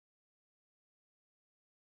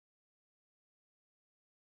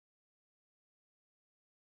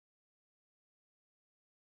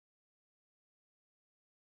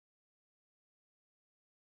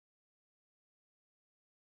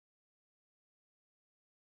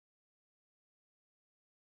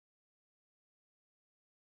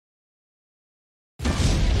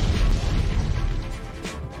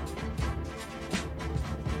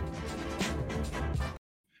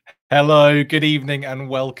Hello, good evening, and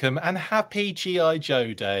welcome, and happy GI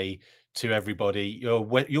Joe Day to everybody. You're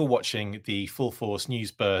watching the Full Force News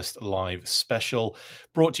Burst live special,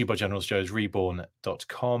 brought to you by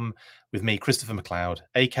GeneralsJoesReborn.com, with me, Christopher McLeod,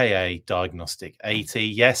 aka Diagnostic 80.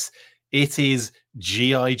 Yes, it is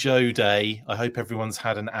GI Joe Day. I hope everyone's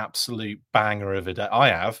had an absolute banger of a day. I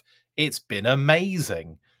have. It's been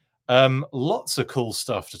amazing. Lots of cool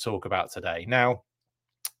stuff to talk about today. Now,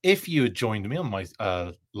 if you had joined me on my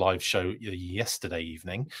live show yesterday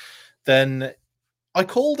evening, then I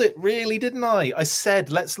called it, really, didn't I? I said,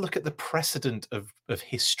 let's look at the precedent of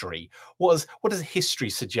history. What does history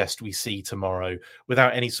suggest we see tomorrow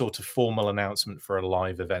without any sort of formal announcement for a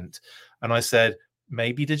live event? And I said,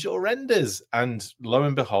 maybe digital renders. And lo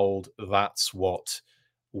and behold, that's what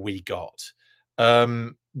we got,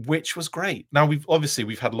 which was great. Now, we've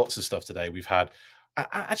had lots of stuff today. We've had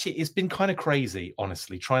actually, it's been kind of crazy,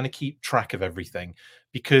 honestly, trying to keep track of everything,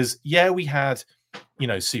 because we had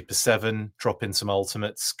SUPER7 drop in some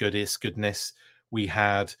ultimates, goodness. We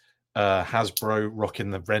had Hasbro rocking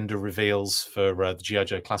the render reveals for the GI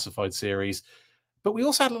Joe Classified series, but we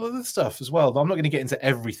also had a lot of other stuff as well. I'm not going to get into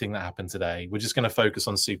everything that happened today. We're just going to focus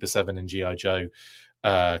on SUPER7 and GI Joe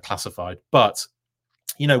Classified. But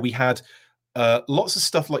we had lots of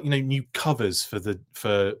stuff like new covers for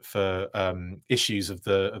issues of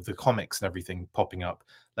the comics and everything popping up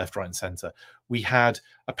left, right, and center. We had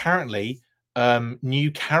apparently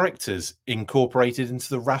new characters incorporated into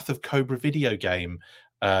the Wrath of Cobra video game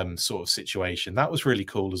sort of situation. That was really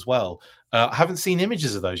cool as well. I haven't seen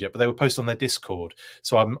images of those yet, but they were posted on their Discord,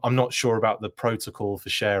 so I'm not sure about the protocol for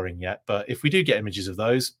sharing yet. But if we do get images of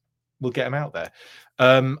those, we'll get them out there.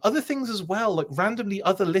 Other things as well, like randomly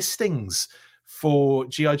other listings for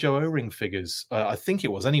GI Joe O-ring figures. I think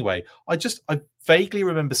it was anyway. I vaguely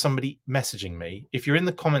remember somebody messaging me. If you're in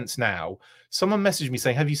the comments now, someone messaged me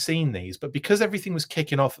saying, "Have you seen these?" But because everything was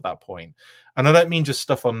kicking off at that point, and I don't mean just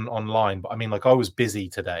stuff online, but I mean like I was busy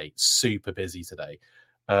today, super busy today,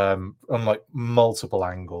 on like multiple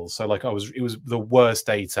angles. So like it was the worst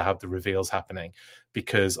day to have the reveals happening,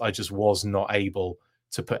 because I just was not able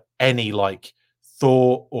to put any like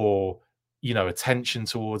thought or attention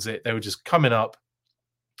towards it. They were just coming up,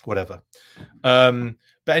 whatever. But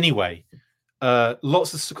anyway,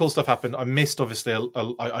 lots of cool stuff happened. I missed, obviously,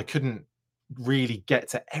 I couldn't really get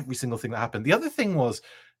to every single thing that happened. The other thing was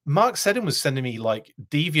Mark Seddon was sending me like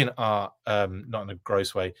deviant art, not in a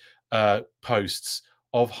gross way, posts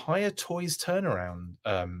of Higher Toys turnaround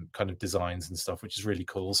kind of designs and stuff, which is really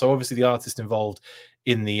cool. So obviously the artist involved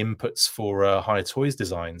in the inputs for Higher Toys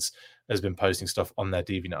designs has been posting stuff on their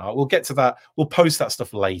DeviantArt. We'll get to that. We'll post that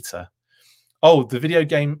stuff later. Oh, the video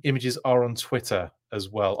game images are on Twitter as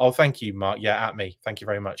well. Oh, thank you, Mark. Yeah, at me. Thank you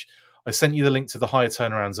very much. I sent you the link to the Higher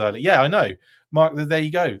turnarounds earlier. Yeah, I know, Mark. There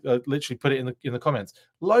you go. Literally put it in the comments.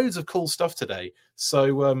 Loads of cool stuff today.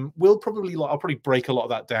 So I'll probably break a lot of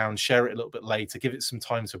that down, share it a little bit later, give it some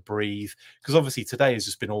time to breathe, because obviously today has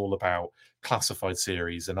just been all about Classified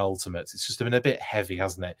series and Ultimates. It's just been a bit heavy,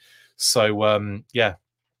 hasn't it? So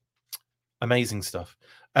amazing stuff.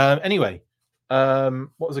 Anyway, what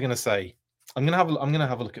was I going to say? I'm gonna have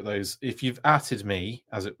a look at those. If you've atted me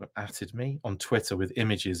on Twitter with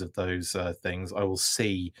images of those things, I will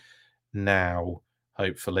see now.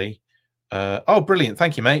 Hopefully. Oh, brilliant!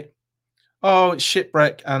 Thank you, mate. Oh, it's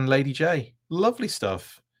Shipwreck and Lady J. Lovely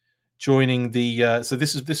stuff. Joining the so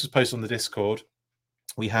this was posted on the Discord.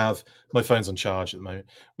 We have, my phone's on charge at the moment.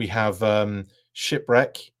 We have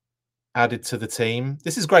Shipwreck added to the team.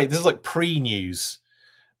 This is great. This is like pre-news.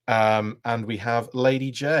 And we have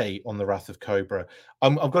Lady J on the Wrath of Cobra.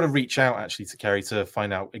 I've got to reach out actually to Kerry to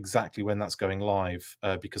find out exactly when that's going live,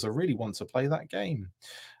 because I really want to play that game.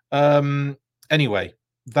 Anyway,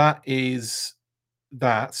 that is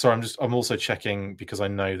that. So I'm also checking, because I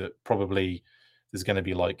know that probably there's going to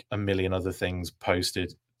be like a million other things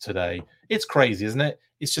posted today. It's crazy, isn't it?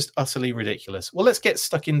 It's just utterly ridiculous. Well, let's get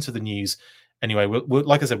stuck into the news. Anyway,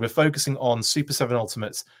 like I said, we're focusing on SUPER7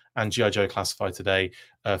 Ultimates and GI Joe Classified today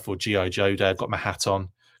for GI Joe Day. I've got my hat on,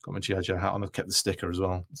 got my GI Joe hat on. I've kept the sticker as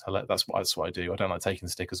well. So that's what I do. I don't like taking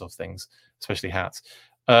stickers off things, especially hats.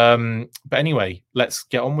 But anyway, let's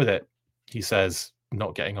get on with it. He says,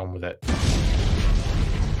 not getting on with it.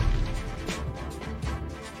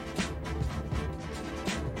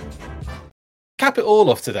 Cap it all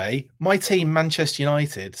off today, my team, Manchester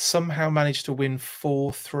United, somehow managed to win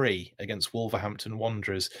 4-3 against Wolverhampton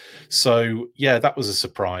Wanderers. So, yeah, that was a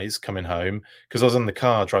surprise coming home, because I was in the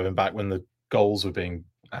car driving back when the goals were being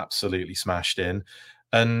absolutely smashed in.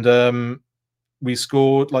 And we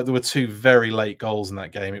scored, like, there were two very late goals in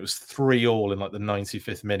that game. It was 3-3 in like the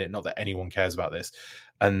 95th minute. Not that anyone cares about this.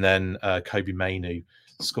 and then Kobe Mainu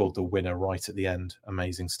scored the winner right at the end.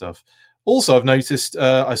 Amazing stuff. Also, I've noticed.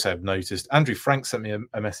 I've noticed. Andrew Frank sent me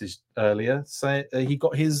a message earlier saying he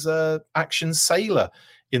got his Action Sailor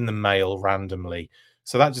in the mail randomly.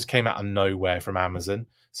 So that just came out of nowhere from Amazon.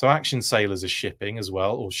 So Action Sailors are shipping as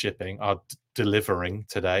well, or are delivering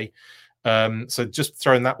today. So just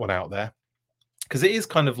throwing that one out there, because it is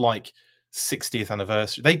kind of like 60th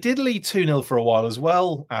anniversary. They did lead 2-0 for a while as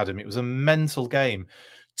well, Adam. It was a mental game.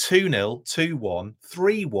 2-0, 2-1,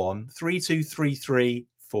 3-1, 3-2, 3-3,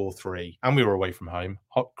 4-3. And we were away from home.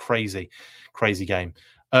 Crazy game.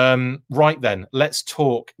 Right then, let's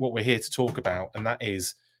talk what we're here to talk about, and that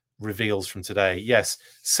is reveals from today. Yes,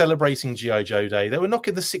 celebrating G.I. Joe Day. They were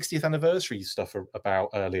knocking the 60th anniversary stuff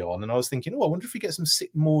about early on, and I was thinking, I wonder if we get some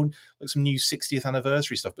more, like some new 60th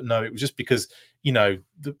anniversary stuff. But no, it was just because,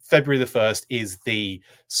 the February the 1st is the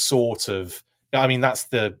sort of, that's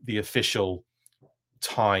the official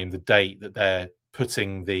time, the date that they're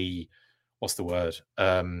putting the, what's the word?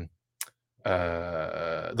 The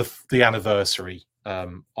anniversary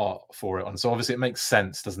art for it on. So obviously it makes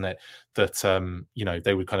sense, doesn't it, that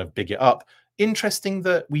they would kind of big it up. Interesting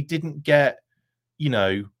that we didn't get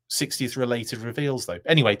 60th related reveals though.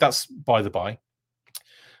 Anyway, that's by the by.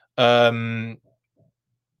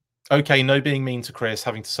 Okay, no being mean to Chris.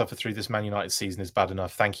 Having to suffer through this Man United season is bad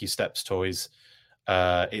enough. Thank you, Steps Toys.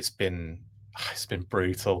 It's been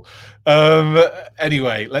brutal.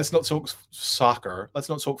 Anyway, let's not talk soccer. Let's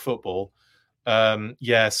not talk football.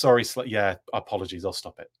 Sorry. Apologies. I'll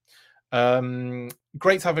stop it.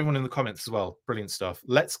 Great to have everyone in the comments as well. Brilliant stuff.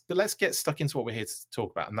 Let's get stuck into what we're here to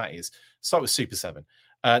talk about, and that is start with SUPER7.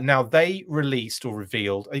 Now they released or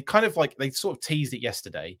revealed, kind of like they sort of teased it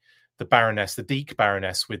yesterday, the Baroness, the Deke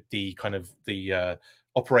Baroness, with the kind of the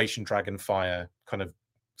Operation Dragonfire kind of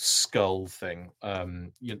skull thing,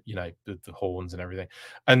 the horns and everything,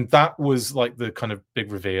 and that was like the kind of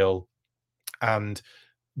big reveal. And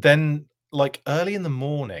then like early in the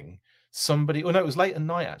morning, somebody, it was late at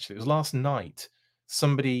night, actually, it was last night,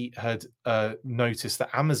 somebody had noticed that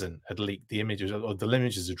Amazon had leaked the images, or the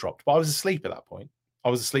images had dropped, but I was asleep at that point. I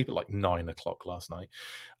was asleep at like 9 o'clock last night.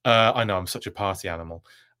 I know, I'm such a party animal,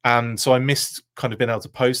 and so I missed kind of being able to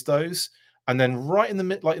post those. And then right in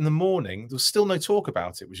the morning, there was still no talk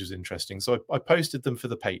about it, which was interesting. So I posted them for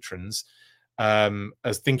the patrons,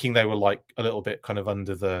 as thinking they were like a little bit kind of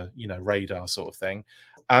under the radar sort of thing.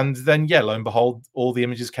 And then lo and behold, all the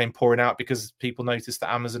images came pouring out because people noticed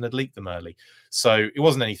that Amazon had leaked them early. So it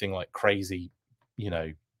wasn't anything like crazy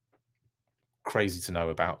to know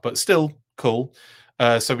about, but still cool.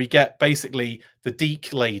 So we get basically the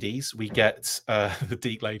Deke ladies. We get the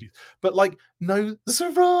Deke ladies, but like no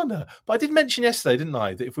Zorana. But I did mention yesterday, didn't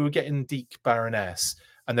I, that if we were getting Deke Baroness,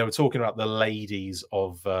 and they were talking about the ladies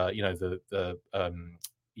of in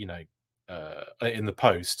the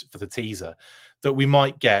post for the teaser, that we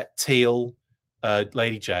might get Teal,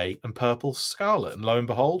 Lady J, and Purple Scarlet, and lo and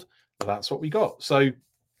behold, that's what we got. So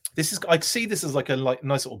this is, I'd see this as like a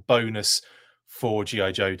nice little bonus for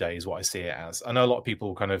G.I. Joe Day, is what I see it as. I know a lot of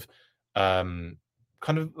people kind of a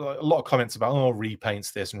lot of comments about,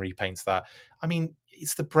 repaints this and repaints that. I mean,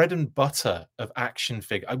 it's the bread and butter of action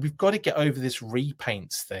figure. We've got to get over this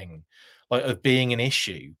repaints thing, like, of being an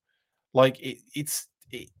issue. Like it's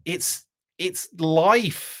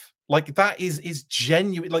life. Like that is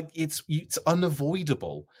genuine. Like it's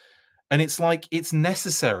unavoidable, and it's like it's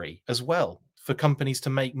necessary as well for companies to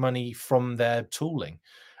make money from their tooling.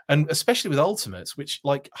 And especially with Ultimates, which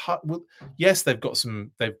yes, they've got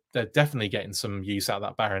some. They're definitely getting some use out of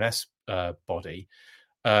that Baroness body.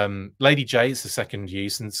 Lady J is the second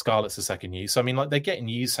use, and Scarlet's the second use. I mean, like, they're getting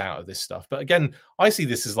use out of this stuff. But again, I see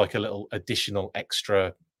this as like a little additional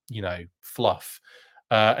extra, fluff,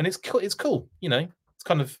 and it's cool. It's cool. It's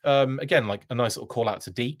kind of again like a nice little call out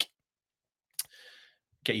to Deke.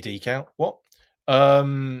 Get your Deke out. What?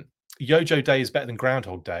 Yojo Day is better than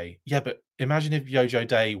Groundhog Day. Yeah, but imagine if Yojo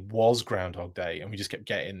Day was Groundhog Day and we just kept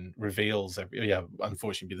getting reveals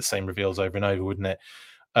unfortunately, be the same reveals over and over, wouldn't it?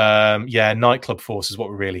 Nightclub Force is what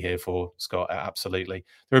we're really here for, Scott. Absolutely.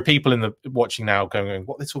 There are people watching now going,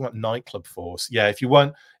 what are they talking about, Nightclub Force? Yeah, if you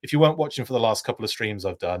weren't watching for the last couple of streams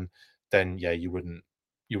I've done, then you wouldn't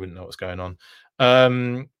know what's going on.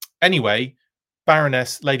 Anyway,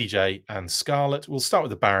 Baroness, Lady J, and Scarlet. We'll start with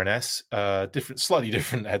the Baroness. Slightly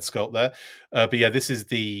different head sculpt there. But yeah, this is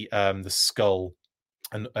the skull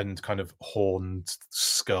and kind of horned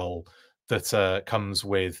skull that comes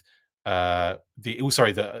with the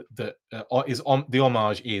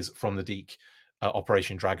homage is from the Deke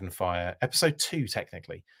Operation Dragonfire episode 2,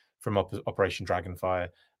 technically, from Operation Dragonfire.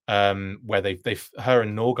 where they've her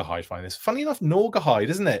and Norgahide find this. Funny enough, Norgahide,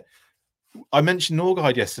 isn't it? I mentioned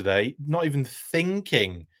Norgahide yesterday, not even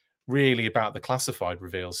thinking really about the classified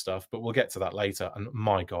reveal stuff, but we'll get to that later. And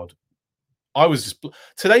my God, I was just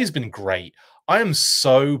today's been great. I am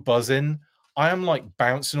so buzzing. I am like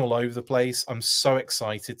bouncing all over the place. I'm so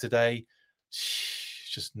excited today.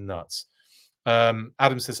 Just nuts.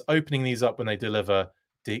 Adam says opening these up when they deliver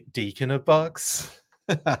Deacon of Bucks.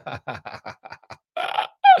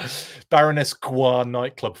 Baroness Gua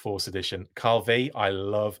Nightclub Force Edition. Carl V, I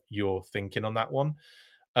love your thinking on that one.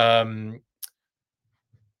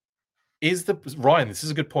 Is the Ryan? This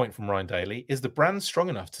is a good point from Ryan Daly. Is the brand strong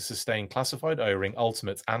enough to sustain classified O-ring,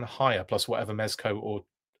 ultimates, and higher, plus whatever Mezco or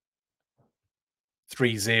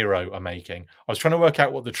 3-0 are making? I was trying to work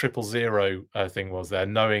out what the 000 thing was there,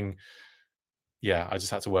 knowing. Yeah, I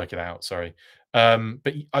just had to work it out. Sorry,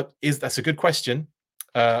 but that's a good question.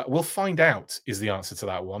 We'll find out. Is the answer to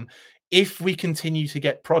that one? If we continue to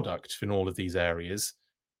get product in all of these areas,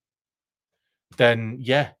 then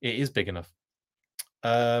yeah, it is big enough.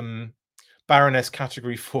 Baroness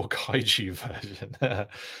Category 4 Kaiju version.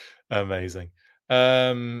 Amazing.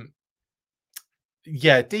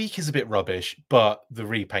 Yeah, Deke is a bit rubbish, but the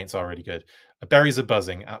repaints are really good. Berries are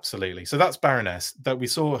buzzing, absolutely. So that's Baroness. That we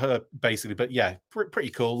saw her basically, but yeah, pretty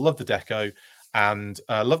cool. Love the deco, and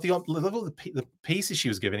love all the pieces she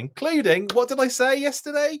was given, including what did I say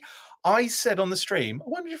yesterday? I said on the stream, I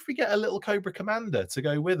wonder if we get a little Cobra Commander to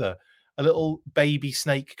go with her, a little baby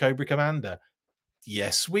snake Cobra Commander.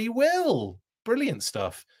 Yes, we will. Brilliant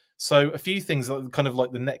stuff. So a few things, kind of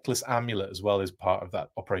like the necklace amulet as well, is part of that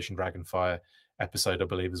Operation Dragonfire episode, I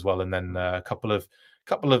believe, as well. And then a couple of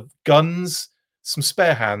guns, some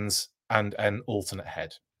spare hands, and an alternate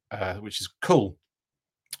head, which is cool.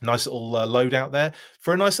 Nice little loadout there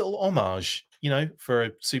for a nice little homage, for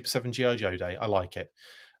a Super 7 G.I. Joe Day. I like it.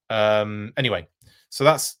 Anyway, so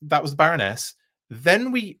that was the Baroness.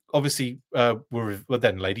 Then we obviously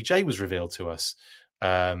then Lady J was revealed to us.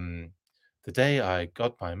 The day I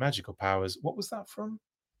got my magical powers. What was that from?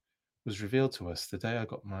 Was revealed to us the day I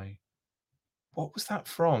got my. What was that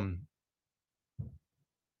from?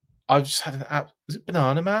 I just had an app. Was it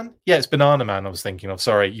Banana Man? Yeah, it's Banana Man. I was thinking of.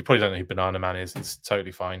 Sorry, you probably don't know who Banana Man is. It's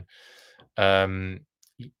totally fine. It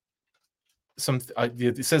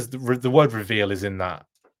says the word reveal is in that.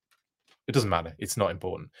 It doesn't matter. It's not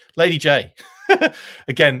important. Lady J,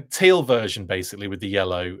 again, teal version basically with the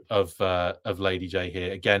yellow of Lady J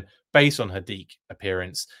here. Again, based on her Deke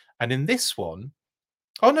appearance. And in this one,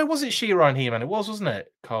 oh no, was it She-Ra and He-Man? It was, wasn't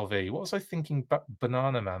it, Carl V? What was I thinking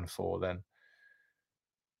Banana Man for then?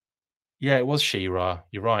 Yeah, it was She-Ra.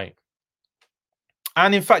 You're right.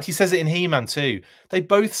 And in fact, he says it in He-Man too. They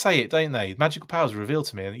both say it, don't they? Magical powers revealed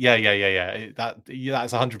to me. Yeah.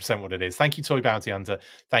 That's 100% what it is. Thank you, Toy Bounty Hunter.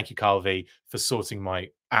 Thank you, Carl V, for sorting my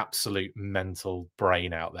absolute mental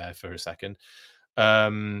brain out there for a second.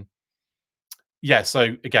 Yeah,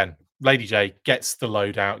 so again, Lady J gets the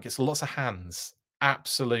loadout, gets lots of hands,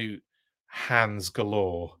 absolute hands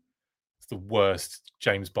galore. It's the worst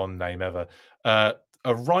James Bond name ever.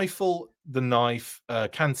 A rifle, the knife,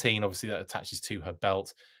 canteen, obviously that attaches to her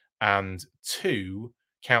belt, and two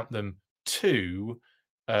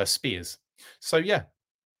spears. So yeah.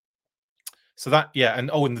 So that, yeah, and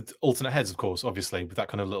the alternate heads, of course, obviously, with that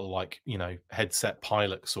kind of little headset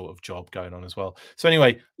pilot sort of job going on as well. So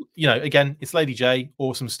anyway, again, it's Lady J,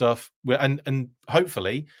 awesome stuff. And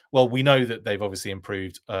hopefully, well, we know that they've obviously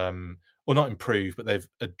improved, or not improved, but they've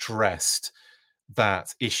addressed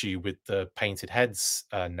that issue with the painted heads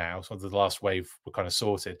now. So the last wave were kind of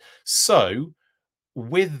sorted. So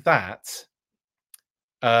with that,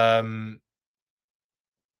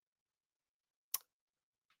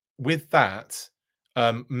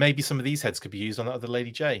 maybe some of these heads could be used on that other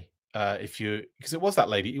Lady J. Because it was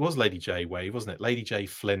Lady J wave, wasn't it? Lady J,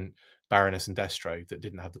 Flint, Baroness, and Destro that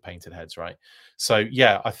didn't have the painted heads, right? So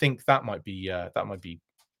yeah, I think that might be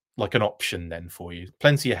like an option then for you.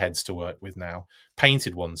 Plenty of heads to work with now,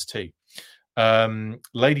 painted ones too.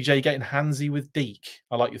 Lady J getting handsy with Deke.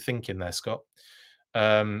 I like your thinking there, Scott.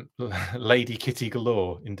 Lady Kitty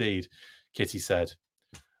galore, indeed. Kitty said,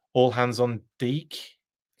 all hands on Deke.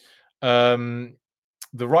 The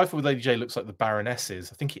rifle with Lady J looks like the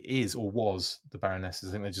Baroness's. I think it is or was the Baroness's.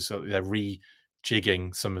 I think they're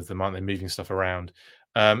rejigging some of them, aren't they? Moving stuff around.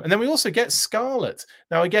 And then we also get Scarlet.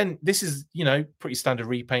 Now, again, this is, pretty standard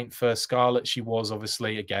repaint for Scarlet. She was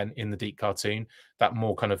obviously, again, in the Deke cartoon, that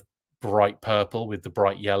more kind of bright purple with the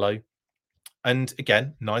bright yellow. And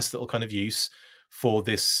again, nice little kind of use for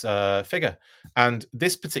this figure. And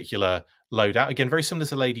this particular loadout, again, very similar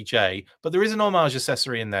to Lady J, but there is an homage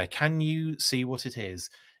accessory in there. Can you see what it is?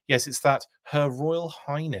 Yes, it's that Her Royal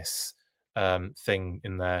Highness thing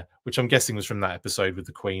in there, which I'm guessing was from that episode with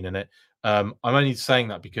the Queen in it. I'm only saying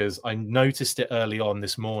that because I noticed it early on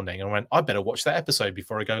this morning and went, I better watch that episode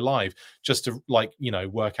before I go live, just to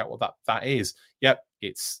work out what that is. Yep,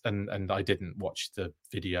 and I didn't watch the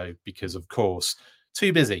video because, of course,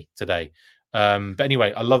 too busy today. But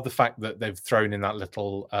anyway, I love the fact that they've thrown in that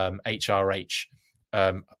little HRH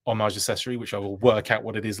homage accessory, which I will work out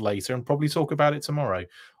what it is later and probably talk about it tomorrow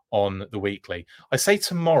on the weekly. I say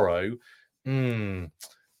tomorrow. The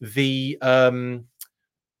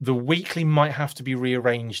weekly might have to be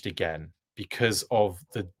rearranged again because of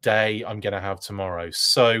the day I'm going to have tomorrow.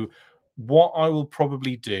 So what I will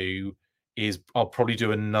probably do is I'll probably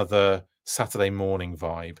do another Saturday morning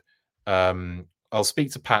vibe. I'll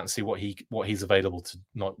speak to Pat and see what he's available to,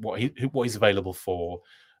 not what he's available for.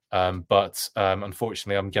 But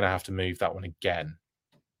unfortunately, I'm going to have to move that one again.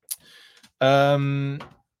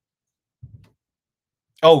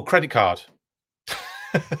 Oh, credit card.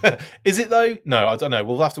 Is it though? No, I don't know.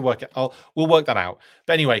 We'll have to work it. We'll work that out.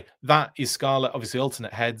 But anyway, that is Scarlet. Obviously,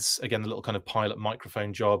 alternate heads. Again, the little kind of pilot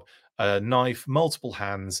microphone job, a knife, multiple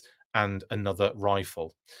hands, and another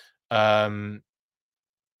rifle. Yeah,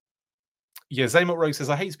 Zaymot Rogue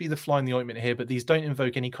says, I hate to be the fly in the ointment here, but these don't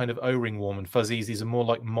invoke any kind of O-ring warm and fuzzies. These are more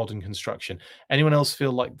like modern construction. Anyone else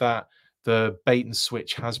feel like that the bait and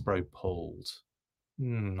switch Hasbro pulled?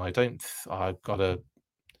 I don't. I've got a.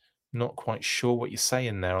 Not quite sure what you're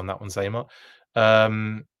saying there on that one, Zaymot.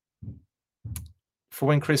 For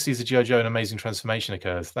when Chris sees a G.I. Joe, an amazing transformation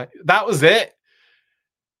occurs. That was it.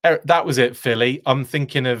 That was it, Philly. I'm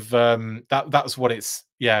thinking of that's what it's.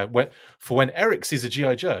 Yeah, for when Eric sees a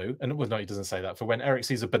G.I. Joe, and well, no, he doesn't say that. For when Eric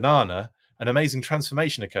sees a banana, an amazing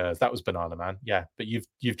transformation occurs. That was Banana Man. Yeah, but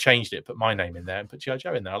you've changed it, put my name in there and put G.I.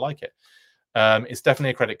 Joe in there. I like it. It's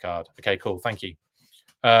definitely a credit card. Okay, cool. Thank you.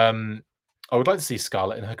 I would like to see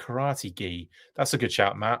Scarlett in her karate gi. That's a good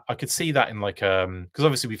shout, Matt. I could see that in because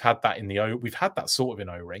obviously we've had that we've had that sort of in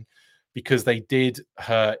O-ring because they did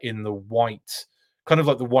her in the white, kind of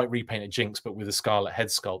like the white repainted Jinx, but with a Scarlet head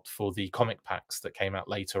sculpt for the comic packs that came out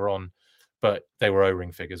later on. But they were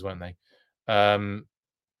O-ring figures, weren't they? But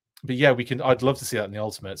yeah, I'd love to see that in the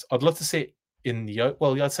Ultimates. I'd love to see it in the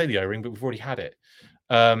I'd say the O-ring, but we've already had it.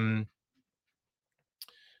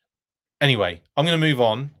 Anyway, I'm going to move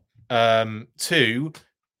on to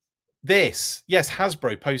this. Yes,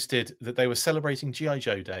 Hasbro posted that they were celebrating G.I.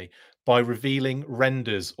 Joe Day by revealing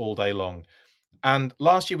renders all day long. And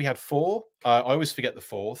last year we had 4. I always forget the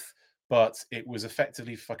 4th, but it was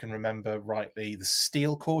effectively, if I can remember rightly, the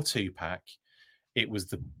Steel Core 2-pack. It was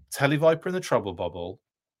the Televiper and the Trouble Bubble.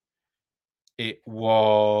 It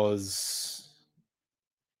was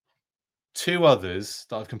 2 others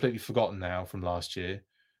that I've completely forgotten now from last year.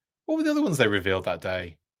 What were the other ones they revealed that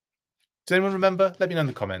day? Does anyone remember? Let me know in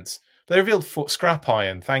the comments. They revealed Scrap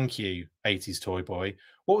Iron. Thank you, 80s Toy Boy.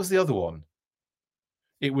 What was the other one?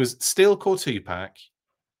 It was Steel Core 2-pack,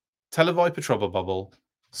 Televiper Trouble Bubble,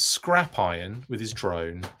 Scrap Iron with his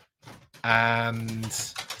drone, and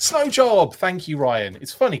Snow Job. Thank you, Ryan.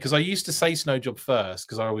 It's funny because I used to say Snow Job first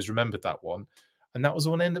because I always remembered that one, and that was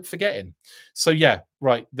the one I ended up forgetting. So yeah,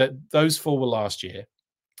 right. Those 4 were last year.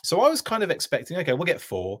 So I was kind of expecting, okay, we'll get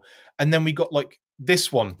 4. And then we got like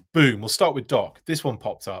this one, boom, we'll start with Doc. This one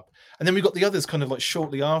popped up. And then we got the others kind of like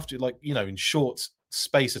shortly after, like, in short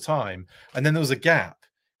space of time. And then there was a gap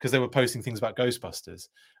because they were posting things about Ghostbusters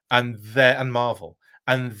and Marvel.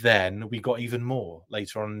 And then we got even more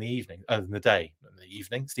later on in the evening, in the day. In the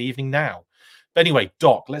evening, it's the evening now. But anyway,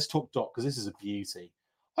 Doc, let's talk Doc because this is a beauty.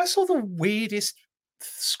 I saw the weirdest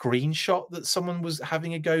screenshot that someone was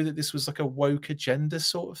having a go that this was like a woke agenda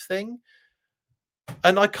sort of thing,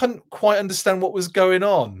 and I couldn't quite understand what was going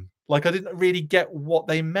on. Like, I didn't really get what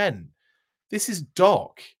they meant. This is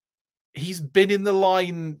Doc. He's been in the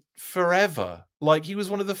line forever. Like, he was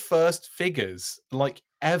one of the first figures, like,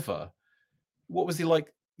 ever. What was he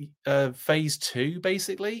like? Phase 2,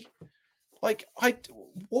 basically. Like,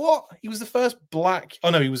 what? He was the first black. Oh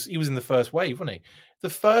no, he was in the first wave, wasn't he? The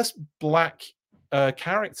first black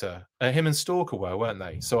character. Him and Stalker weren't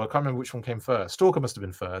they? So I can't remember which one came first. Stalker must have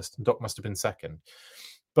been first, and Doc must have been second.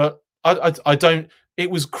 But I don't. It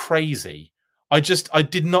was crazy. I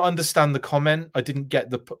did not understand the comment. I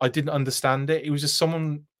didn't understand it. It was just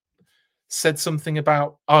someone said something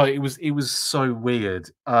about. Oh, it was so weird.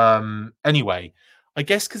 Anyway, I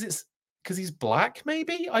guess because he's black,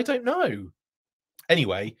 maybe? I don't know.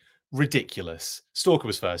 Anyway, ridiculous. Stalker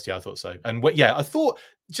was first. Yeah, I thought so. And I thought,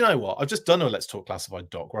 do you know what? I've just done a Let's Talk Classified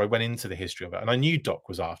Doc where I went into the history of it. And I knew Doc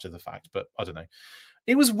was after the fact, but I don't know.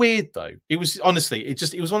 It was weird, though. It was, honestly, it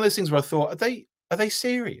was one of those things where I thought, Are they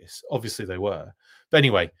serious? Obviously they were. But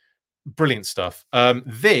anyway, brilliant stuff.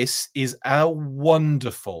 This is a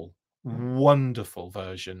wonderful, wonderful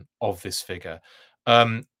version of this figure.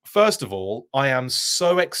 First of all, I am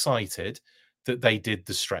so excited that they did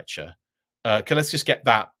the stretcher. Okay, let's just get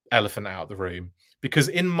that elephant out of the room, because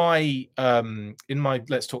in my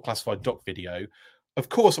Let's Talk Classified Doc video, of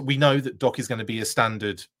course, we know that Doc is going to be a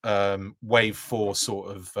standard Wave 4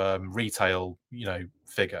 sort of retail,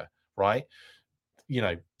 figure, right?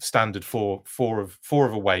 Standard four of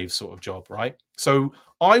a wave sort of job, right? So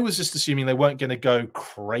I was just assuming they weren't going to go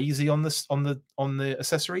crazy on this on the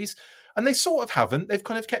accessories, and they sort of haven't. They've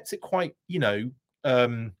kind of kept it quite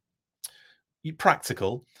um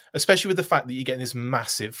practical, especially with the fact that you're getting this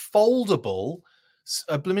massive foldable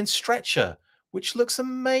blooming stretcher, which looks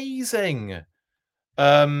amazing.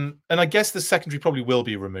 And I guess the secondary probably will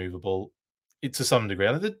be removable to some degree.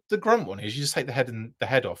 And the grunt one is you just take the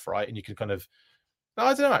head off, right? And you can kind of, no,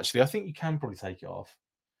 I don't know, actually. I think you can probably take it off.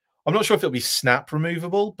 I'm not sure if it'll be snap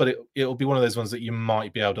removable, but it'll be one of those ones that you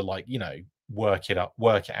might be able to work it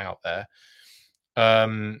out there.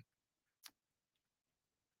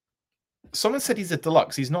 Someone said he's a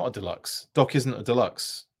deluxe. He's not a deluxe. Doc isn't a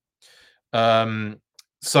deluxe.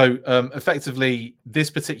 Effectively, this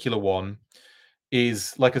particular one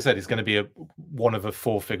is, like I said, it's going to be one of a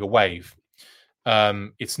 4-figure wave.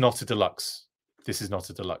 It's not a deluxe. This is not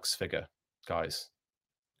a deluxe figure, guys.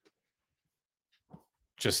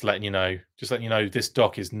 Just letting you know, this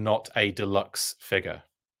Doc is not a deluxe figure,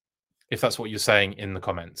 if that's what you're saying in the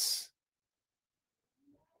comments.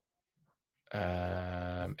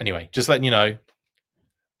 Anyway, just letting you know,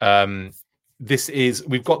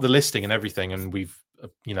 we've got the listing and everything, and we've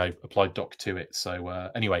applied Doc to it. So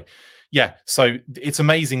anyway, yeah, so it's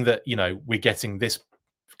amazing that we're getting this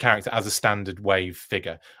character as a standard wave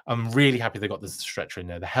figure. I'm really happy they got the stretcher in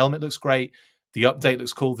there. The helmet looks great. The update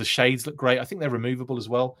looks cool. The shades look great. I think they're removable as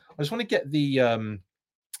well. I just want to get the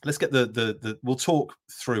let's get the we'll talk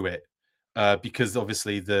through it because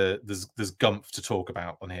obviously there's gumph to talk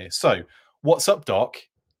about on here. So what's up, Doc?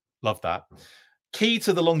 Love that. Key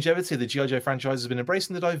to the longevity of the G.I. Joe franchise has been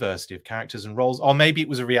embracing the diversity of characters and roles. Or maybe it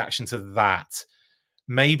was a reaction to that.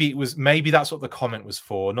 Maybe that's what the comment was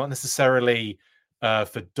for, not necessarily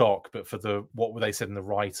for Doc, but for what they said in the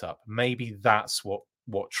write-up. Maybe that's what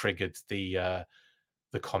triggered the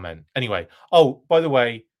comment. Anyway, oh, by the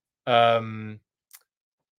way,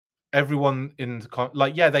 everyone in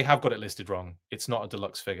the yeah, they have got it listed wrong. It's not a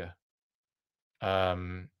deluxe figure.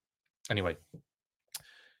 Anyway,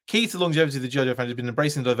 key to the longevity of the G.I. Joe franchise has been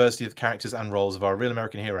embracing the diversity of the characters and roles of our real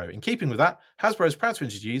American hero. In keeping with that, Hasbro is proud to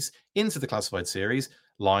introduce into the classified series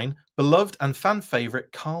line beloved and fan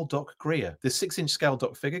favorite Carl Doc Greer. This 6-inch scale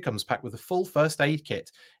Doc figure comes packed with a full first aid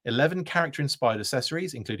kit, 11 character inspired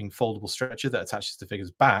accessories, including foldable stretcher that attaches to the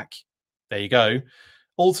figure's back. There you go.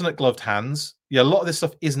 Alternate gloved hands. Yeah, a lot of this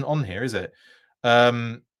stuff isn't on here, is it?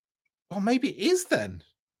 Well, maybe it is then.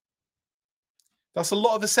 That's a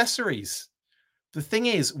lot of accessories. The thing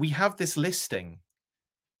is, we have this listing.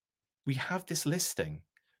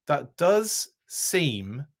 That does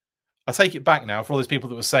seem. I take it back now for all those people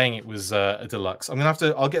that were saying it was a deluxe.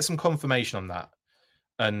 I'll get some confirmation on that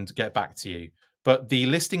and get back to you. But the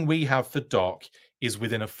listing we have for Doc is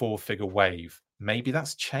within a 4-figure wave. Maybe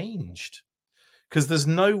that's changed, because there's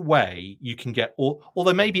no way you can get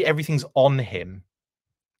although maybe everything's on him.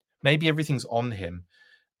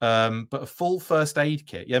 But a full first aid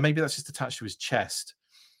kit, yeah, maybe that's just attached to his chest.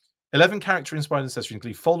 11 character inspired accessories,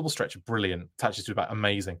 including foldable stretcher, brilliant, attaches to about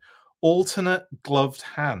amazing. Alternate gloved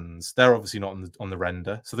hands, they're obviously not on the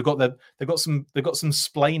render, so they've got some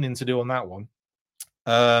splaining to do on that one.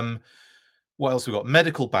 What else we got?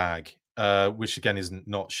 Medical bag, which again is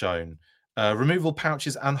not shown. Removable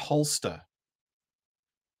pouches and holster.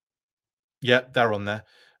 Yeah, they're on there.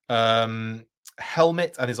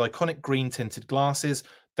 Helmet and his iconic green tinted glasses.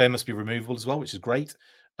 They must be removable as well, which is great.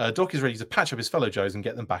 Doc is ready to patch up his fellow Joes and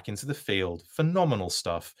get them back into the field. Phenomenal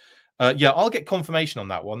stuff. Yeah, I'll get confirmation on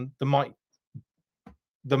that one. There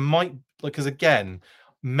might, because again,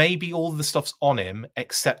 maybe all the stuff's on him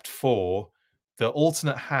except for the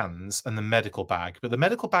alternate hands and the medical bag. But the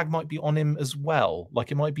medical bag might be on him as well.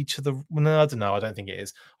 Like it might be to the. No, I don't know. I don't think it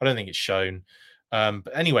is. I don't think it's shown. But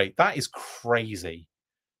anyway, that is crazy.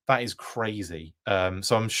 That is crazy.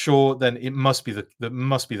 So I'm sure then it must be the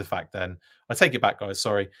fact then. I take it back, guys.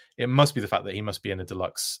 Sorry. It must be the fact that he must be in a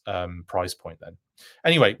deluxe price point then.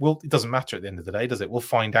 Anyway, well, it doesn't matter at the end of the day, does it? We'll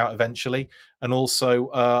find out eventually. And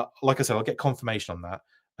also, like I said, I'll get confirmation on that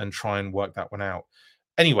and try and work that one out.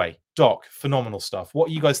 Anyway, Doc, phenomenal stuff. What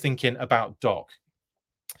are you guys thinking about Doc?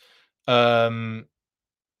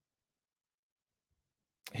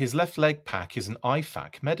 His left leg pack is an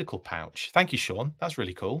IFAC medical pouch. Thank you, Sean. That's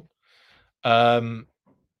really cool.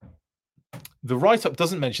 The write-up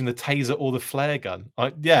doesn't mention the taser or the flare gun.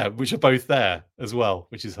 Yeah, which are both there as well,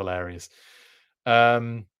 which is hilarious.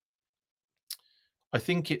 I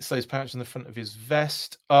think it's those pouches on the front of his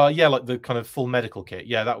vest. Yeah, like the kind of full medical kit.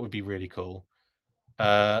 Yeah, that would be really cool.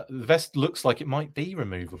 The vest looks like it might be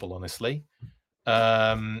removable, honestly.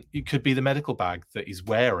 It could be the medical bag that he's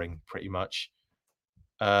wearing, pretty much.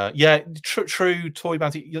 Yeah, true. Toy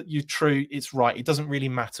Bounty, you're true. It's right. It doesn't really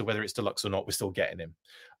matter whether it's deluxe or not. We're still getting him.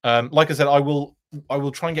 Like I said, I will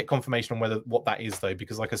try and get confirmation on what that is, though,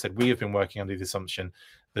 because like I said, we have been working under the assumption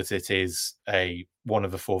that it is one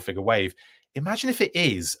of a 4-figure wave. Imagine if it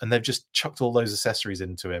is, and they've just chucked all those accessories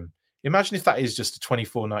into him. Imagine if that is just a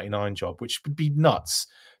 $24.99 job, which would be nuts,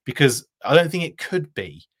 because I don't think it could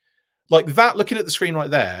be. Like that, looking at the screen right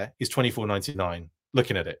there, is $24.99.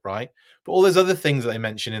 Looking at it, right? But all those other things that they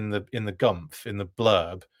mention in the gumph, in the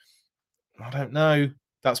blurb, I don't know.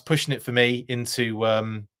 That's pushing it for me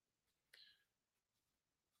into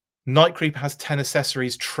Night Creeper has 10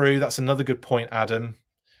 accessories. True, that's another good point, Adam.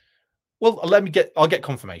 Well, I'll get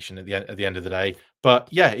confirmation at the end of the day. But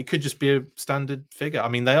yeah, it could just be a standard figure. I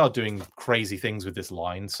mean, they are doing crazy things with this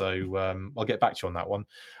line, so I'll get back to you on that one.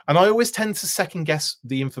 And I always tend to second guess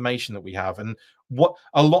the information that we have, and what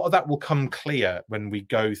a lot of that will come clear when we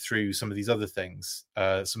go through some of these other things,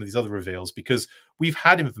 some of these other reveals, because we've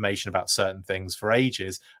had information about certain things for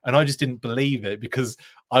ages, and I just didn't believe it because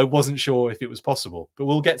I wasn't sure if it was possible. But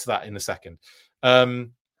we'll get to that in a second. But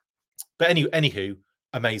anywho,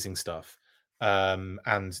 amazing stuff. And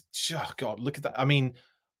oh God, look at that. I mean,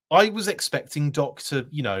 I was expecting Doc to,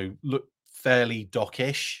 look fairly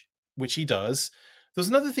Doc-ish, which he does. There's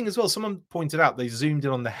another thing as well. Someone pointed out they zoomed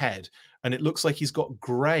in on the head, and it looks like he's got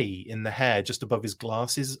grey in the hair just above his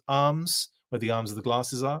glasses arms, where the arms of the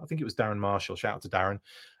glasses are. I think it was Darren Marshall. Shout out to Darren.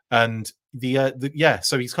 And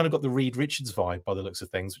so he's kind of got the Reed Richards vibe by the looks of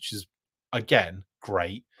things, which is again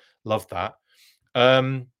great. Love that.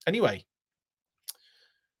 Anyway,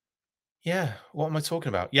 yeah, what am I talking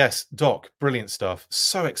about? Yes, Doc, brilliant stuff.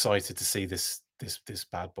 So excited to see this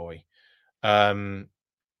bad boy.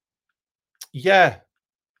 Yeah.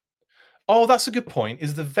 Oh, that's a good point.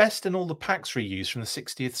 Is the vest and all the packs reused from the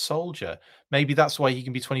 60th Soldier? Maybe that's why he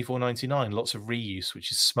can be $24.99. Lots of reuse,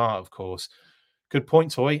 which is smart, of course. Good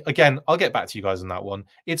point, Toy. Again, I'll get back to you guys on that one.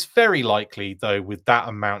 It's very likely, though, with that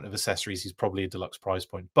amount of accessories, he's probably a deluxe price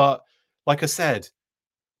point. But like I said,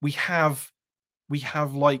 we have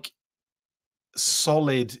like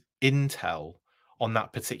solid intel on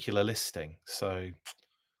that particular listing. So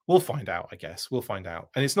we'll find out, I guess. We'll find out.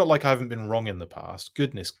 And it's not like I haven't been wrong in the past.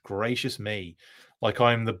 Goodness gracious me. Like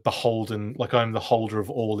I'm the holder of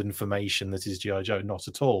all information that is G.I. Joe. Not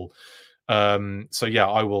at all. So yeah,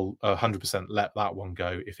 I will 100% let that one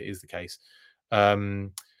go if it is the case.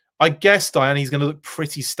 I guess, Diane, he's going to look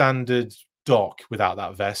pretty standard Doc without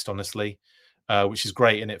that vest, honestly, which is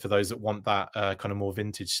great in it for those that want that kind of more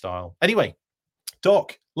vintage style. Anyway,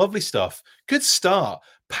 Doc, lovely stuff. Good start.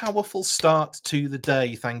 Powerful start to the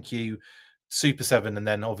day. Thank you, SUPER7, and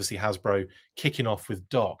then obviously Hasbro kicking off with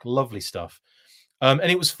Doc. Lovely stuff. And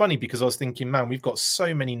it was funny because I was thinking, man, we've got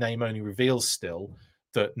so many name-only reveals still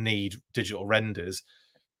that need digital renders.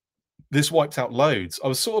 This wiped out loads. I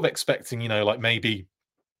was sort of expecting, like maybe.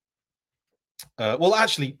 Well,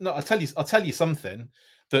 actually, no. I'll tell you something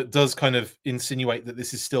that does kind of insinuate that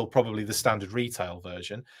this is still probably the standard retail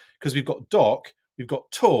version, because we've got Doc, we've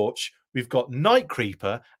got Torch, we've got Night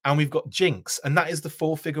Creeper, and we've got Jinx, and that is the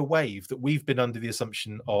 4-figure wave that we've been under the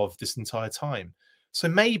assumption of this entire time. So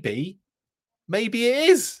maybe it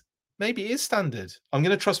is. Maybe it is standard. I'm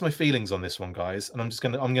going to trust my feelings on this one, guys, and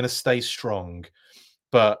I'm going to stay strong.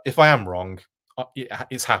 But if I am wrong,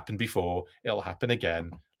 it's happened before. It'll happen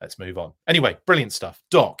again. Let's move on. Anyway, brilliant stuff.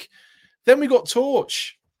 Doc. Then we got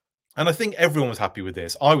Torch. And I think everyone was happy with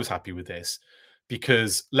this. I was happy with this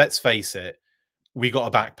because let's face it, we got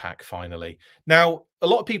a backpack finally. Now, a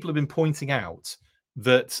lot of people have been pointing out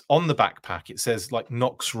that on the backpack it says like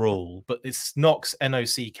Nox Rule, but it's Nox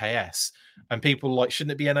Nocks, and people like,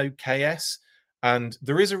 shouldn't it be Noks? And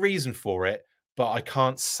there is a reason for it, but I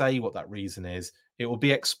can't say what that reason is. It will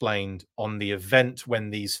be explained on the event when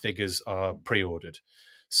these figures are pre-ordered.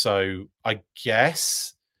 So I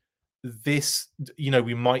guess this,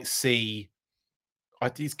 we might see.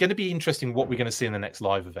 It's going to be interesting what we're going to see in the next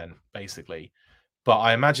live event, basically. But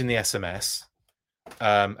I imagine the SMS,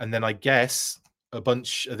 and then I guess a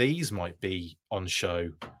bunch of these might be on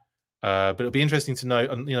show. But it'll be interesting to know,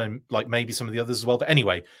 and like maybe some of the others as well. But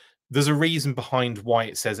anyway, there's a reason behind why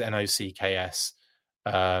it says Nocks,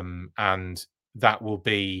 and that will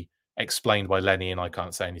be explained by Lenny, and I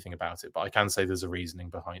can't say anything about it, but I can say there's a reasoning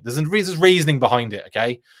behind. There's reasoning behind it.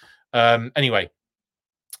 Okay. Anyway,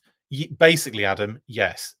 basically, Adam,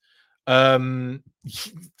 yes. I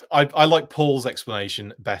like Paul's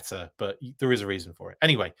explanation better, but there is a reason for it.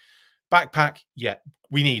 Anyway, backpack, yeah,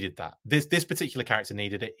 we needed that. This particular character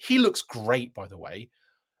needed it. He looks great, by the way.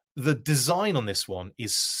 The design on this one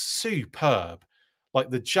is superb. Like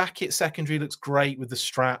the jacket secondary looks great with the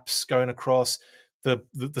straps going across, the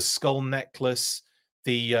skull necklace,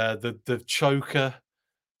 the choker.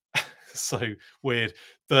 So weird.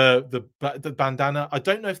 The bandana. I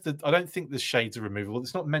don't know if I don't think the shades are removable.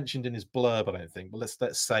 It's not mentioned in his blurb, I don't think. But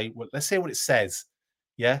let's hear what it says.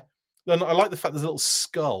 Yeah. And I like the fact there's a little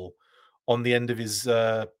skull on the end of his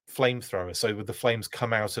flamethrower. So with the flames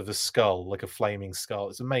come out of the skull like a flaming skull.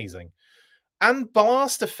 It's amazing. And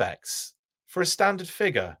blast effects for a standard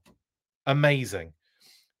figure. Amazing.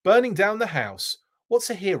 Burning down the house. What's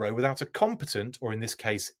a hero without a competent, or in this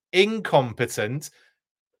case, incompetent?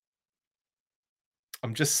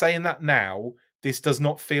 I'm just saying that now. This does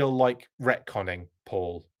not feel like retconning,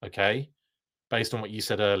 Paul, okay? Based on what you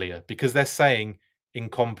said earlier, because they're saying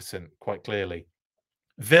incompetent quite clearly.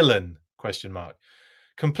 Villain, question mark.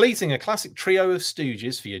 Completing a classic trio of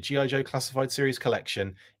stooges for your G.I. Joe Classified Series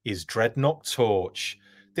collection is Dreadnought Torch.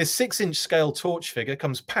 This 6-inch scale Torch figure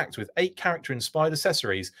comes packed with 8 character-inspired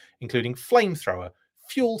accessories, including flamethrower,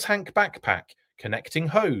 fuel tank backpack, connecting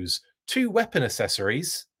hose, 2 weapon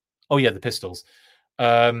accessories. Oh yeah, the pistols.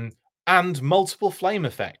 And multiple flame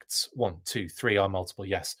effects. 1, 2, 3 are multiple,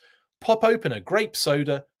 yes. Pop open a grape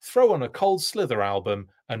soda, throw on a Cold Slither album,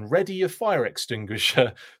 and ready your fire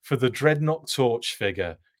extinguisher for the Dreadnought Torch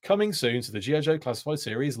figure. Coming soon to the G.I. Joe Classified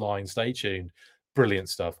Series line. Stay tuned. Brilliant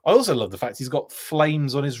stuff. I also love the fact he's got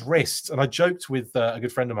flames on his wrists. And I joked with a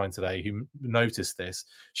good friend of mine today who noticed this.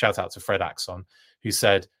 Shout out to Fred Axon, who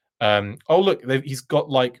said, oh, look, he's got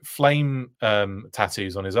like flame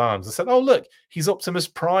tattoos on his arms. I said, oh, look, he's Optimus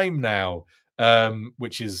Prime now,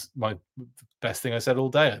 which is my best thing I said all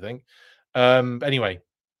day, I think. Anyway,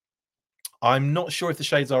 I'm not sure if the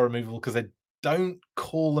shades are removable because they don't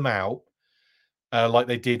call them out like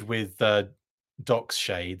they did with Doc's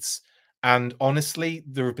shades. And honestly,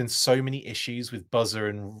 there have been so many issues with Buzzer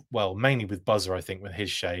and, well, mainly with Buzzer, I think, with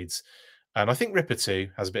his shades. And I think Ripper too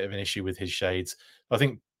has a bit of an issue with his shades. I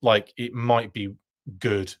think like it might be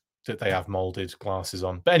good that they have molded glasses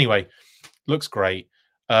on. But anyway, looks great.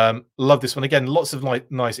 Love this one again. Lots of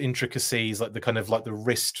like nice intricacies, like the kind of like the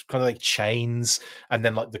wrist kind of like chains, and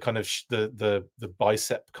then like the kind of the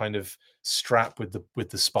bicep kind of strap with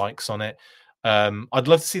the spikes on it. I'd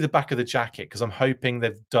love to see the back of the jacket because I'm hoping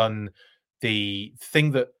they've done the thing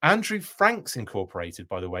that Andrew Franks incorporated,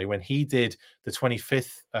 by the way, when he did the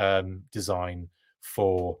 25th design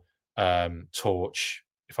for Torch,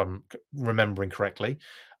 if I'm remembering correctly.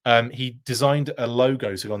 He designed a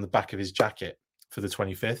logo to go on the back of his jacket for the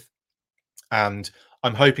 25th, and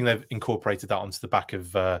I'm hoping they've incorporated that onto the back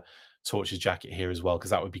of Torch's jacket here as well, because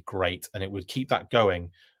that would be great and it would keep that going.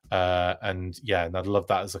 And yeah, and I'd love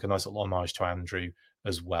that as like a nice little homage to Andrew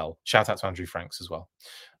as well. Shout out to Andrew Franks as well.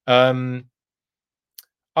 Are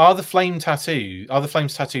the flames tattoos,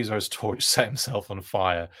 or has Torch set himself on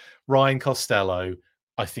fire? Ryan Costello,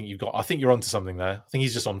 I think you're onto something there. I think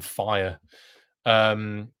he's just on fire.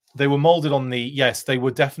 They were molded on they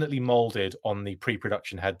were definitely molded on the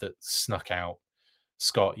pre-production head that snuck out.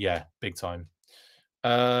 Scott, yeah, big time.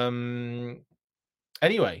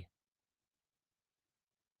 Anyway,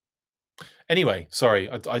 sorry,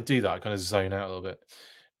 I do that. I kind of zone out a little bit.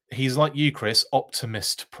 He's like you, Chris,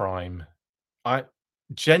 Optimist Prime. I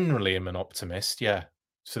generally am an optimist, yeah.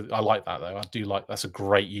 So I like that though. I do like that's a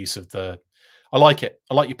great use of I like it.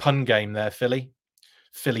 I like your pun game there,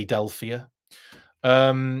 Philadelphia.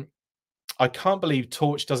 I can't believe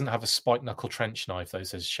Torch doesn't have a spike knuckle trench knife, though,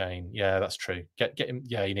 says Shane. Yeah, that's true. Get him.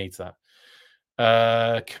 Yeah, he needs that.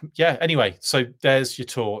 Yeah, anyway, so there's your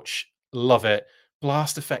Torch. Love it.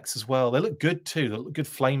 Blast effects as well. They look good too. They look good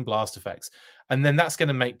flame blast effects. And then that's going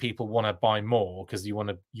to make people want to buy more because you want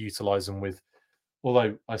to utilize them with,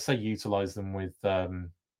 although I say utilize them with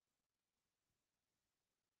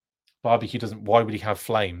Barbecue doesn't, why would he have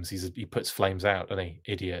flames? He puts flames out, doesn't he?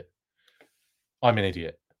 Idiot. I'm an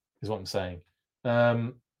idiot, is what I'm saying.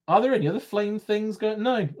 Are there any other flame things going?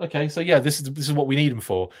 No. Okay, so yeah, this is what we need them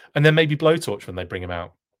for. And then maybe blowtorch when they bring him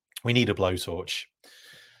out. We need a blowtorch.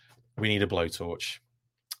 We've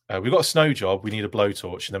got a snow job. We need a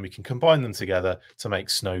blowtorch, and then we can combine them together to make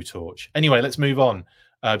snow torch. Anyway, let's move on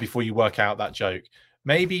before you work out that joke.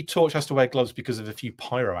 Maybe Torch has to wear gloves because of a few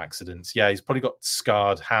pyro accidents. Yeah, he's probably got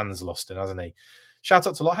scarred hands lost in, hasn't he? Shout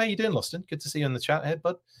out to Lot. How you doing, Loston? Good to see you in the chat here,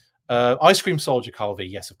 bud. Ice Cream Soldier, Calvi.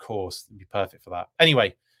 Yes, of course. It'd be perfect for that.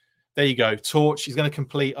 Anyway, there you go. Torch. He's going to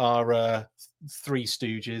complete our Three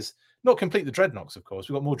Stooges. Not complete the Dreadnoks, of course.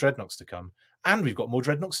 We've got more Dreadnoks to come. And we've got more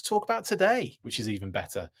Dreadnoks to talk about today, which is even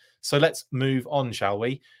better. So let's move on, shall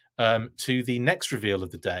we, to the next reveal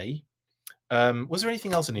of the day. Was there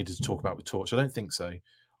anything else I needed to talk about with Torch? I don't think so.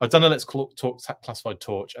 I've done a Let's Talk Classified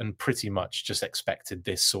Torch and pretty much just expected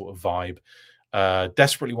this sort of vibe.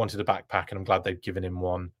 Desperately wanted a backpack, and I'm glad they've given him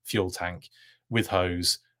one fuel tank with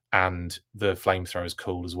hose, and the flamethrower is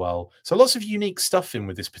cool as well. So lots of unique stuff in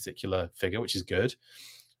with this particular figure, which is good.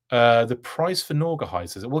 The price for Norgahide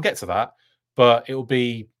says it. We'll get to that, but it will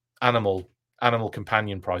be animal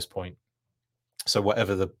companion price point. So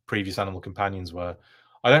whatever the previous animal companions were.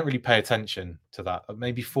 I don't really pay attention to that.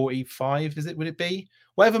 Maybe 45, is it? Would it be?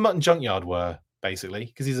 Whatever Mutton Junkyard were, basically,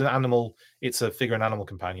 because he's an animal. It's a figure and animal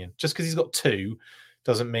companion. Just because he's got two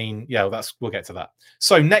doesn't mean, yeah, we'll get to that.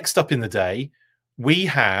 So next up in the day, we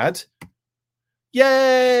had,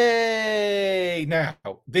 yay! Now,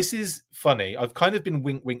 this is funny. I've kind of been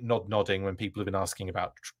wink, wink, nod, nodding when people have been asking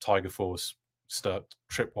about Tiger Force,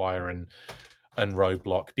 Tripwire, and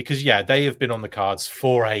Roadblock, because, yeah, they have been on the cards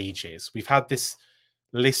for ages. We've had this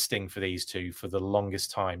listing for these two for the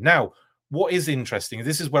longest time. Now, what is interesting,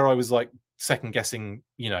 this is where I was like second guessing,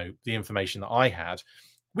 the information that I had.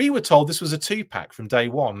 We were told this was a 2-pack from day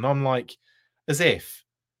one, and I'm like, as if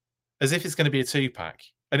it's going to be a 2-pack,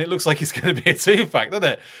 and it looks like it's going to be a 2-pack,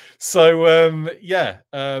 doesn't it? So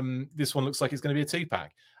this one looks like it's going to be a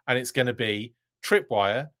 2-pack, and it's going to be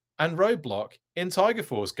Tripwire and Roadblock in Tiger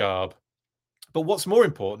Force garb. But what's more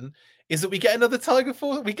important is that we get another Tiger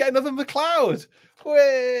Force, we get another McLeod.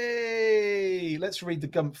 Way! Let's read the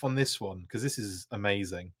gumph on this one, because this is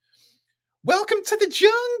amazing. Welcome to the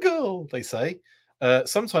jungle, they say.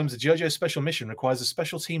 Sometimes a JoJo special mission requires a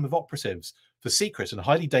special team of operatives. For secret and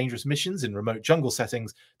highly dangerous missions in remote jungle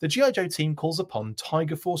settings, the JoJo team calls upon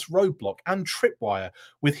Tiger Force Roadblock and Tripwire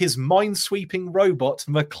with his mind-sweeping robot,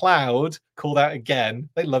 McLeod, called out again.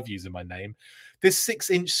 They love using my name. This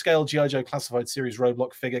 6-inch scale G.I. Joe Classified Series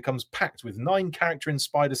Roadblock figure comes packed with 9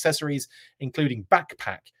 character-inspired accessories, including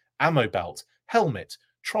backpack, ammo belt, helmet,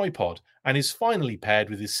 tripod, and is finally paired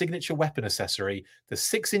with his signature weapon accessory. The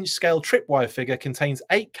 6-inch scale Tripwire figure contains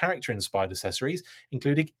 8 character-inspired accessories,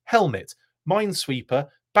 including helmet, minesweeper,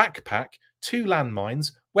 backpack, 2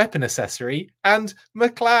 landmines, weapon accessory, and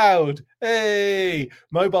McLeod. Hey!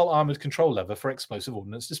 Mobile armored control lever for explosive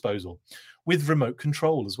ordnance disposal, with remote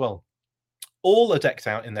control as well. All are decked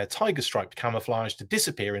out in their tiger-striped camouflage to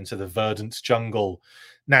disappear into the verdant jungle.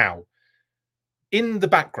 Now, in the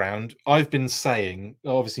background, I've been saying,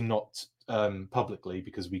 obviously not publicly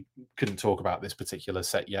because we couldn't talk about this particular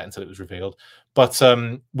set yet until it was revealed, but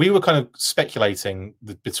we were kind of speculating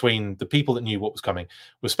between the people that knew what was coming,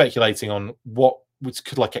 were speculating on what we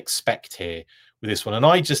could expect here with this one. And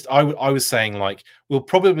I was saying we'll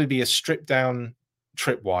probably be a stripped down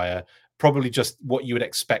Tripwire, probably just what you would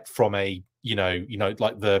expect from a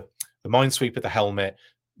like the minesweeper, the helmet,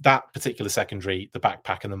 that particular secondary, the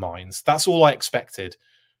backpack, and the mines. That's all I expected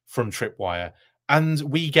from Tripwire. And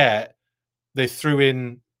they threw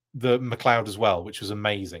in the McLeod as well, which was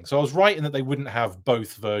amazing. So I was right in that they wouldn't have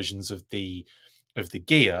both versions of the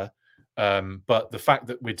gear, but the fact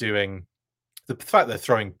that they're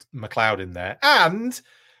throwing McLeod in there, and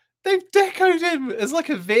they've decoed him as like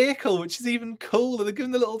a vehicle, which is even cooler. They're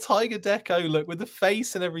giving the little tiger deco look with the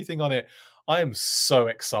face and everything on it. I am so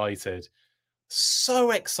excited. So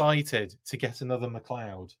excited to get another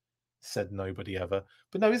McLeod, said nobody ever.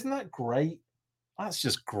 But no, isn't that great? That's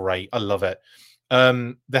just great. I love it.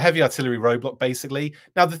 The heavy artillery Roadblock, basically.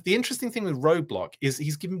 Now, the interesting thing with Roadblock is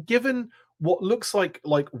he's given what looks like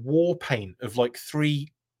war paint of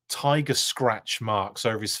 3 tiger scratch marks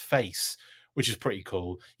over his face, which is pretty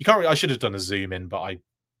cool. You can't. I should have done a zoom in, but I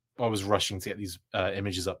was rushing to get these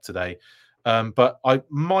images up today. But I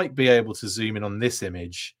might be able to zoom in on this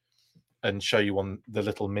image and show you on the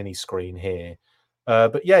little mini screen here.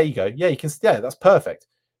 But yeah, you go. Yeah, you can. Yeah, that's perfect.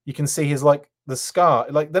 You can see his the scar.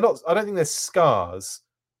 They're not. I don't think they're scars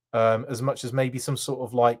as much as maybe some sort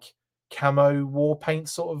of camo war paint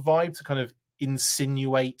sort of vibe to kind of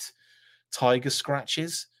insinuate tiger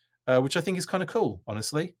scratches, which I think is kind of cool.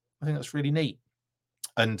 Honestly, I think that's really neat.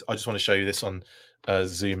 And I just want to show you this on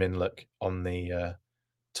zoom in look on the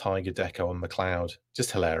tiger deco on McLeod.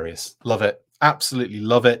 Just hilarious. Love it. Absolutely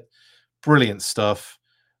love it. Brilliant stuff.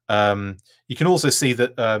 You can also see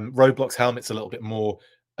that Roadblock's helmet's a little bit more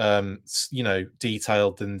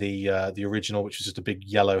detailed than the original, which was just a big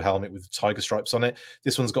yellow helmet with tiger stripes on it.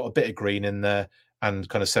 This one's got a bit of green in there, and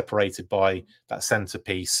kind of separated by that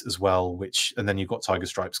centerpiece as well, and then you've got tiger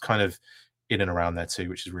stripes kind of in and around there too,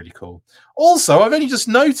 which is really cool. Also, I've only just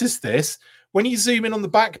noticed this. When you zoom in on the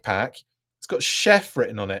backpack, it's got chef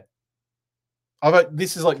written on it.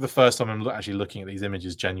 This is like the first time I'm actually looking at these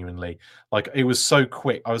images genuinely. Like, it was so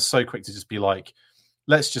quick. I was so quick to just be like,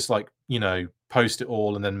 let's just like, post it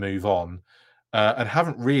all and then move on, and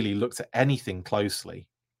haven't really looked at anything closely.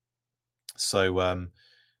 So,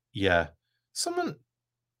 yeah,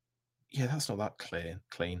 that's not that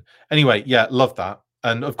clean. Anyway, yeah, love that.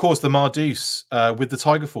 And of course, the Marduce with the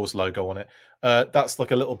Tiger Force logo on it. That's like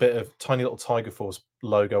a little bit of tiny little Tiger Force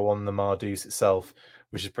logo on the Marduce itself,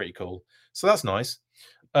 which is pretty cool. So that's nice.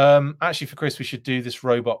 Actually, for Chris, we should do this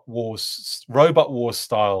Robot Wars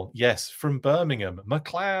style. Yes, from Birmingham,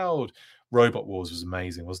 McLeod. Robot Wars was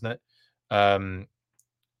amazing, wasn't it? I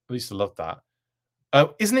used to love that.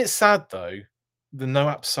 Isn't it sad though? The no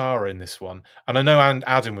Apsara in this one, and I know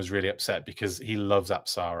Adam was really upset because he loves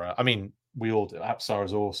Apsara. I mean, we all do. Apsara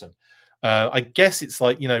is awesome. I guess it's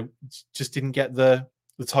like, just didn't get the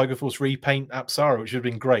Tiger Force repaint Apsara, which would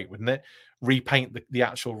have been great, wouldn't it? Repaint the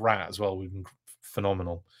actual rat as well would have been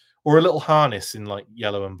phenomenal. Or a little harness in like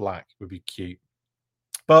yellow and black would be cute.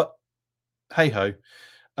 But hey ho.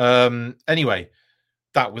 Anyway,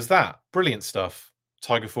 that was that. Brilliant stuff.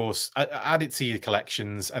 Tiger Force, add it to your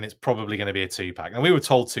collections, and it's probably going to be a 2-pack. And we were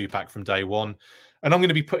told 2-pack from day one. And I'm going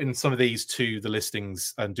to be putting some of these to the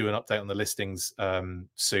listings and do an update on the listings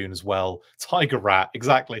soon as well. Tiger Rat,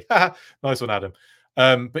 exactly. Nice one, Adam.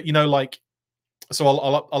 But so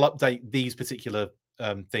I'll update these particular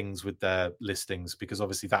things with their listings, because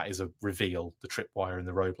obviously that is a reveal, the tripwire and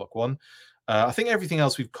the roadblock one. I think everything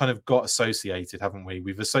else we've kind of got associated, haven't we?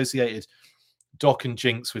 We've associated Doc and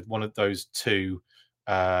Jinx with one of those two.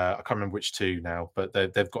 I can't remember which two now, but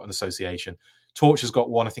they've got an association. Torch has got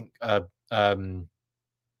one. I think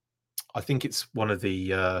it's one of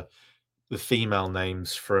the female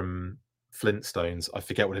names from Flintstones. I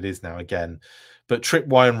forget what it is now again. But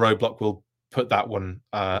Tripwire and Roadblock will put that one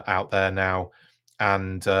out there now.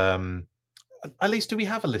 And at least, do we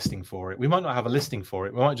have a listing for it? We might not have a listing for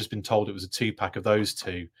it. We might have just been told it was a 2-pack of those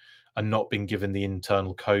two and not been given the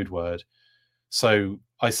internal code word. So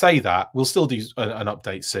I say that we'll still do an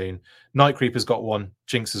update soon. Night Creeper's got one,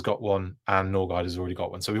 Jinx has got one, and Norguide has already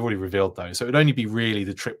got one. So we've already revealed those. So it would only be really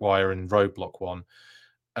the Tripwire and Roadblock one.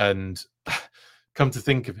 And come to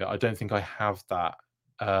think of it, I don't think I have that.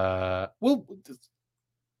 Well,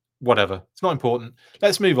 whatever. It's not important.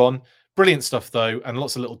 Let's move on. Brilliant stuff, though, and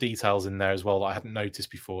lots of little details in there as well that I hadn't noticed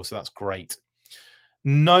before. So that's great.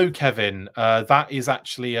 No, Kevin, that is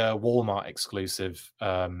actually a Walmart exclusive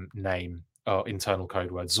name. Internal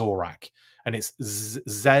code word, Zorak, and it's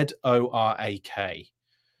Zorak.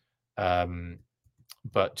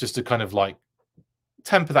 But just to kind of like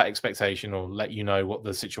temper that expectation or let you know what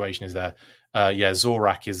the situation is there.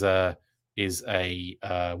 Zorak is a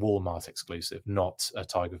Walmart exclusive, not a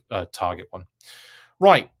Target one.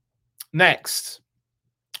 Right, next.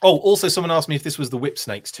 Oh, also someone asked me if this was the Whip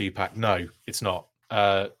Snakes 2-pack. No, it's not.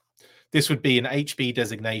 This would be an HB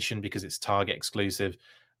designation because it's Target exclusive.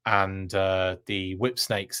 And the Whip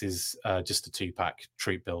Snakes is just a 2-pack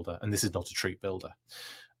troop builder, and this is not a troop builder.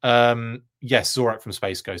 Yes, Zorak from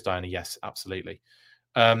Space Ghost, Diana. Yes, absolutely.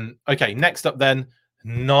 Okay, next up then,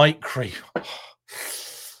 Night Creeper.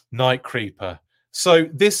 Night Creeper. So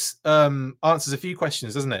this answers a few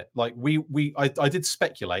questions, doesn't it? Like I did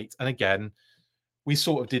speculate, and again, we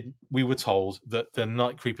were told that the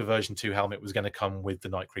Night Creeper version 2 helmet was going to come with the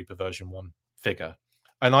Night Creeper version 1 figure,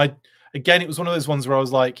 and again, it was one of those ones where I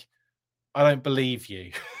was like, I don't believe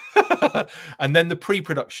you. And then the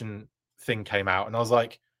pre-production thing came out, and I was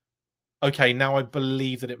like, okay, now I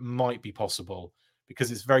believe that it might be possible,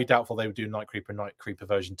 because it's very doubtful they would do Night Creeper and Night Creeper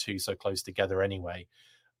version 2 so close together anyway.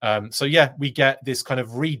 So yeah, we get this kind of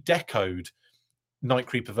redecoed Night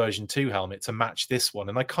Creeper version 2 helmet to match this one,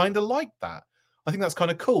 and I kind of like that. I think that's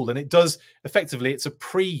kind of cool, and it does effectively, it's a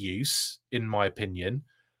pre-use, in my opinion,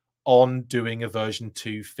 on doing a version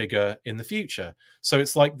 2 figure in the future. So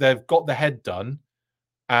it's like they've got the head done,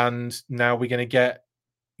 and now we're going to get,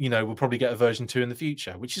 we'll probably get a version 2 in the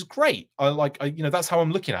future, which is great. That's how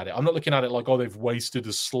I'm looking at it. I'm not looking at it like, oh, they've wasted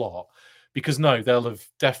a slot, because no, they'll have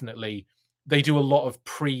definitely, they do a lot of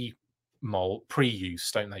pre-use,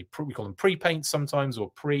 don't they? We call them pre-paints sometimes,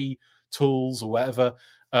 or pre-tools or whatever.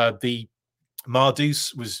 The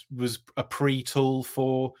Marduce was a pre-tool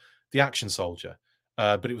for the Action Soldier.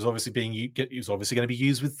 But it was obviously going to be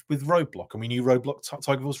used with Roadblock, and we knew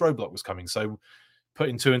Tiger Force Roadblock was coming, so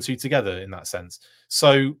putting 2 and 2 together in that sense.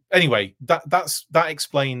 So anyway, that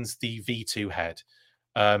explains the V2 head.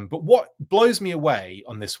 But what blows me away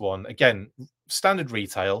on this one, again, standard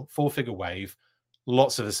retail, 4-figure wave,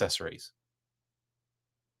 lots of accessories.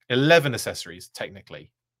 11 accessories,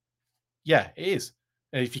 technically. Yeah, it is.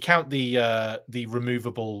 And if you count the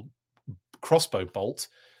removable crossbow bolt,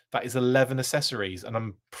 that is 11 accessories. And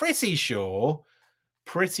I'm pretty sure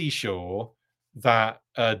that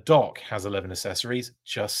Doc has 11 accessories.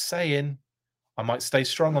 Just saying. I might stay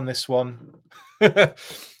strong on this one.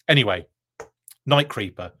 Anyway, Night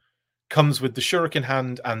Creeper comes with the shuriken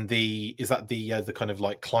hand and the kind of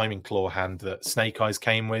like climbing claw hand that Snake Eyes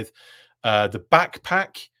came with. The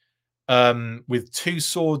backpack with 2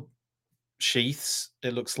 sword sheaths,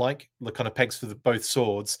 it looks like, the kind of pegs for both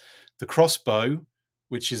swords. The crossbow,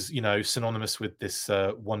 which is, synonymous with this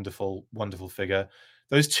wonderful figure.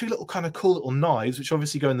 Those 2 little kind of cool little knives, which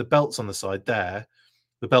obviously go in the belts on the side there,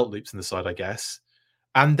 the belt loops on the side, I guess.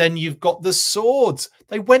 And then you've got the swords.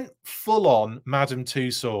 They went full on Madam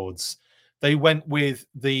 2 swords. They went with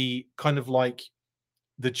the kind of like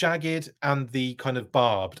the jagged and the kind of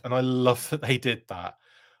barbed. And I love that they did that.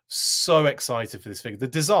 So excited for this figure. The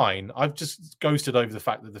design, I've just ghosted over the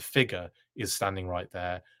fact that the figure is standing right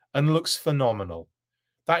there and looks phenomenal.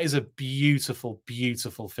 That is a beautiful,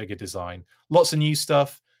 beautiful figure design. Lots of new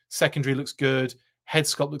stuff. Secondary looks good. Head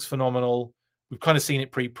sculpt looks phenomenal. We've kind of seen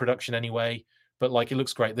it pre-production anyway, but like it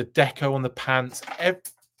looks great. The deco on the pants.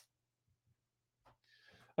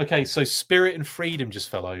 Okay, so Spirit and Freedom just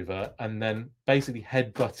fell over and then basically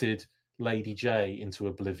head-butted Lady J into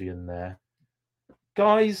oblivion there.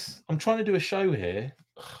 Guys, I'm trying to do a show here.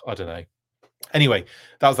 I don't know. Anyway,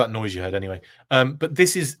 that was that noise you heard anyway. But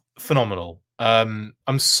this is phenomenal. I'm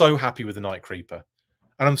so happy with the Night Creeper.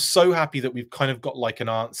 And I'm so happy that we've kind of got like an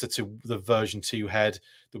answer to the version 2 head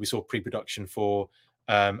that we saw pre-production for.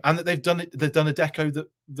 And that they've done a deco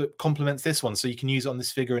that complements this one. So you can use it on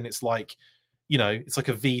this figure and it's like, it's like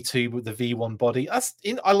a V2 with the V1 body.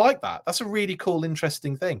 I like that. That's a really cool,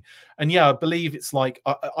 interesting thing. And yeah, I believe it's like,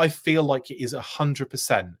 I feel like it is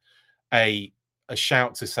 100% a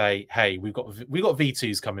shout to say, hey, we've got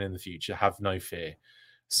V2s coming in the future. Have no fear.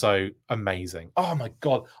 So amazing. Oh my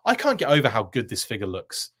God. I can't get over how good this figure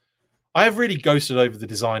looks. I have really ghosted over the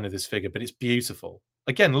design of this figure, but it's beautiful.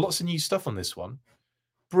 Again, lots of new stuff on this one.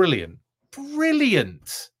 Brilliant.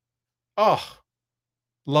 Brilliant. Oh,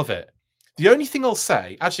 love it. The only thing I'll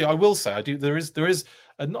say, actually, I will say, there is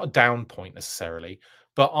not a down point necessarily,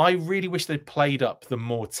 but I really wish they played up the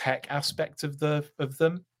more tech aspect of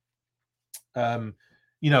them.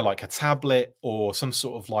 Like a tablet or some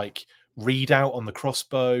sort of like readout on the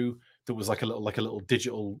crossbow that was like a little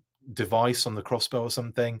digital device on the crossbow or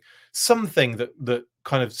something that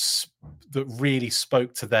kind of that really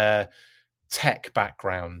spoke to their tech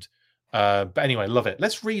background. But anyway, love it.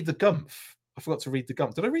 Let's read the Gumph. I forgot to read the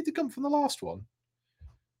Gumph. Did I read the Gumph from the last one?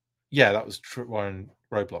 Yeah, that was Warren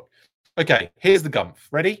Roadblock. Okay, here's the Gumph.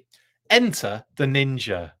 Ready? Enter the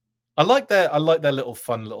Ninja. I like their little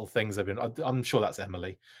fun little things they've been. I'm sure that's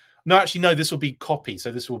Emily. No, actually, no. This will be Copy.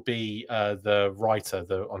 So this will be the writer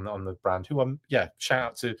on the brand. Who shout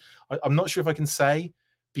out to. I'm not sure if I can say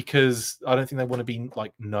because I don't think they want to be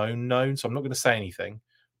like known. So I'm not going to say anything.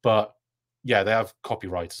 But yeah, they have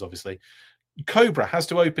copywriters, obviously. Cobra has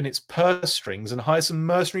to open its purse strings and hire some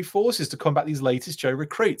mercenary forces to combat these latest Joe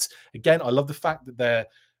recruits. Again, I love the fact that they're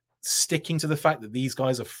sticking to the fact that these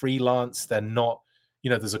guys are freelance. They're not,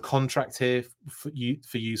 there's a contract here for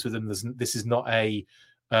use with them. This is not a,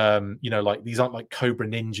 like these aren't like Cobra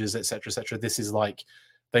ninjas, etc., etc. This is like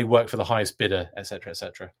they work for the highest bidder, etc.,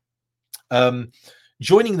 etc.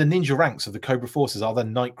 Joining the ninja ranks of the Cobra forces are the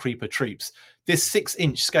Night Creeper troops. This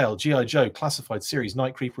 6-inch scale G.I. Joe classified series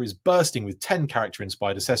Night Creeper is bursting with 10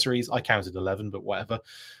 character-inspired accessories. I counted 11, but whatever.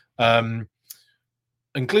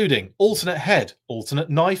 Including alternate head, alternate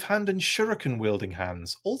knife hand, and shuriken-wielding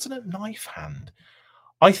hands. Alternate knife hand.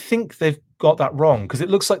 I think they've got that wrong because it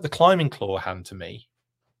looks like the climbing claw hand to me.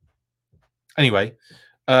 Anyway,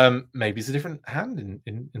 maybe it's a different hand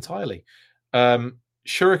entirely.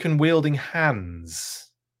 Shuriken-wielding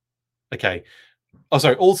hands. Okay. Oh,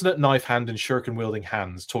 sorry. Alternate knife hand and shuriken-wielding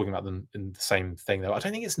hands. Talking about them in the same thing, though. I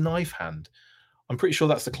don't think it's knife hand. I'm pretty sure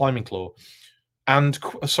that's the climbing claw. And,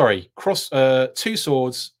 2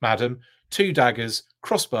 swords, madam, 2 daggers,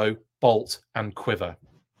 crossbow, bolt, and quiver.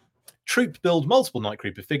 Troops build multiple Night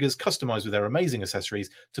Creeper figures, customized with their amazing accessories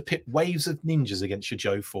to pit waves of ninjas against your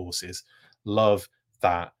Joe forces. Love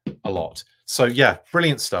that a lot. So, yeah,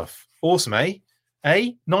 brilliant stuff. Awesome, eh?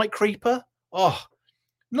 Night Creeper? Oh,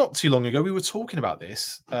 not too long ago, we were talking about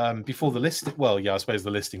this before the list. Well, yeah, I suppose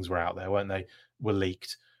the listings were out there, weren't they? Were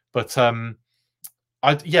leaked. But,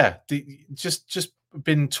 just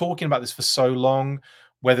been talking about this for so long,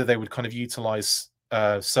 whether they would kind of utilize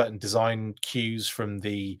certain design cues from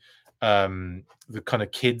the kind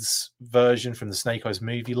of kids version from the Snake Eyes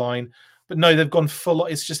movie line. But no, they've gone full.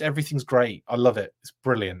 It's just everything's great. I love it. It's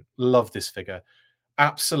brilliant. Love this figure.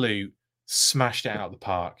 Absolute smashed it out of the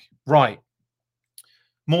park. Right.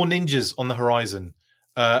 More ninjas on the horizon.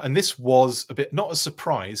 And this was a bit not a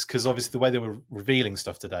surprise because obviously the way they were revealing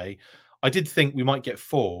stuff today, I did think we might get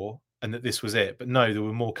 4 and that this was it. But no, there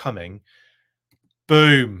were more coming.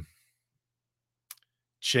 Boom.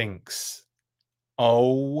 Jinx.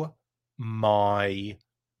 Oh my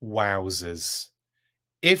wowzers.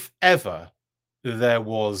 If ever there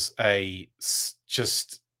was a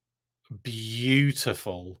just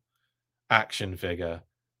beautiful action figure,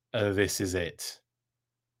 this is it.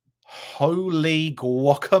 Holy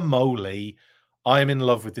guacamole. I am in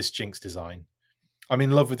love with this Jinx design. I'm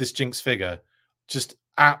in love with this Jinx figure. Just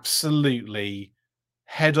absolutely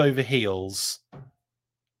head over heels.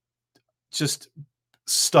 Just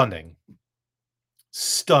stunning.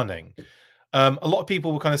 Stunning. A lot of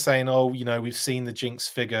people were kind of saying, oh, you know, we've seen the Jinx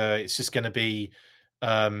figure. It's just going to be,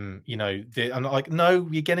 you know, I'm like, no,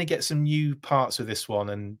 you're going to get some new parts with this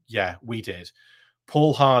one. And yeah, we did.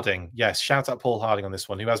 Paul Harding. Yes, shout out Paul Harding on this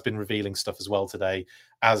one, who has been revealing stuff as well today,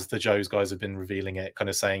 as the Joe's guys have been revealing it, kind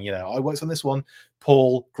of saying, you know, I worked on this one.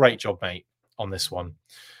 Paul, great job, mate, on this one.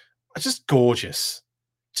 Just gorgeous.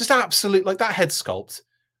 Just absolute, like that head sculpt.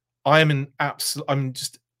 I'm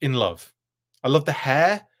just in love. I love the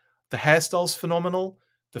hair. The hairstyle's phenomenal.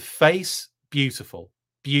 The face, beautiful,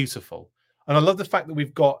 beautiful. And I love the fact that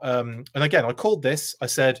we've got, and again, I called this, I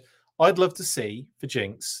said, I'd love to see for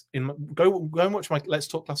Jinx, go and watch my Let's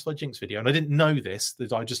Talk Classified Jinx video. And I didn't know this,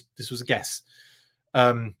 this was a guess.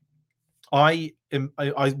 I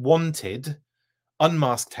wanted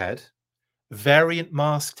unmasked head, variant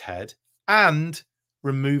masked head, and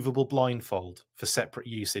removable blindfold for separate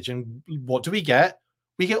usage. And what do we get?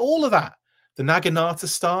 We get all of that. The Naginata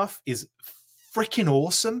staff is freaking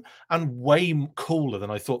awesome and way cooler than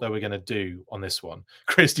I thought they were going to do on this one.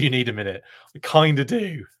 Chris, do you need a minute? I kind of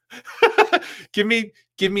do. give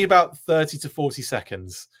me about 30 to 40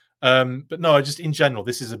 seconds. But no, I just in general,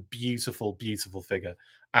 this is a beautiful, beautiful figure.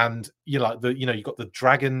 And you've got the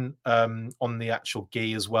dragon on the actual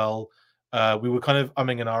gi as well. We were kind of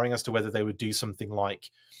umming and ahhing as to whether they would do something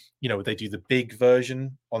like, you know, would they do the big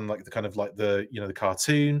version on like the kind of like the, you know, the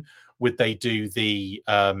cartoon? Would they do the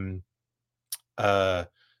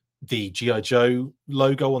G.I. Joe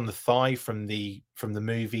logo on the thigh from the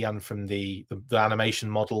movie and from the animation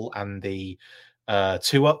model and the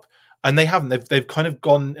 2-up? And they haven't. They've kind of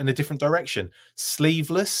gone in a different direction.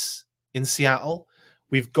 Sleeveless in Seattle.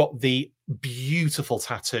 We've got the beautiful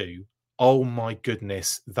tattoo. Oh my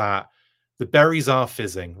goodness, that the berries are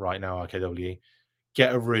fizzing right now, RKW.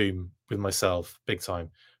 Get a room with myself, big time.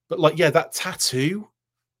 But like, yeah, that tattoo,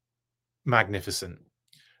 magnificent.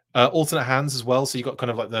 Alternate hands as well. So you've got kind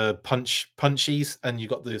of like the punchies and you've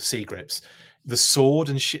got the C grips. The sword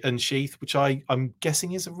and sheath, which I'm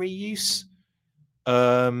guessing is a reuse.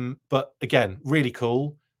 But again, really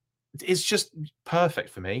cool. It's just perfect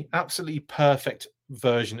for me. Absolutely perfect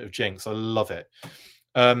version of Jinx. I love it.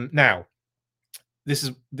 Now, this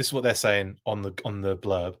is what they're saying on the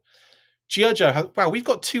blurb. G.I. Joe wow, we've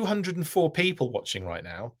got 204 people watching right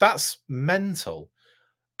now. That's mental.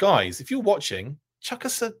 Guys, if you're watching, chuck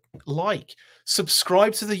us a like.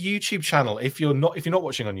 Subscribe to the YouTube channel if you're not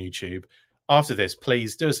watching on YouTube. After this,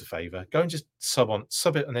 please do us a favor. Go and just sub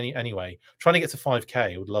it on anyway. Trying to get to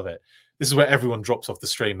 5K. I would love it. This is where everyone drops off the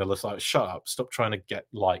stream. They're just like, shut up, stop trying to get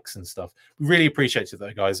likes and stuff. We really appreciate it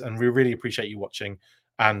though, guys, and we really appreciate you watching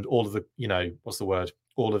and all of the, you know, what's the word?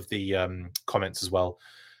 All of the comments as well.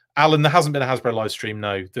 Alan, there hasn't been a Hasbro live stream.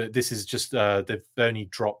 No, this is just they've only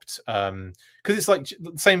dropped because it's like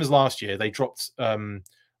the same as last year. They dropped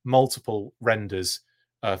multiple renders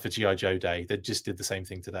for G.I. Joe Day. They just did the same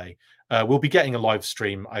thing today. We'll be getting a live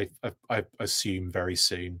stream, I assume, very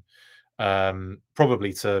soon,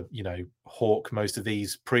 probably to, you know, hawk most of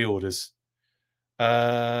these pre-orders. It's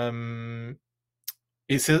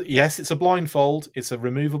a blindfold. It's a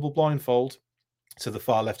removable blindfold to the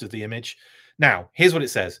far left of the image. Now, here's what it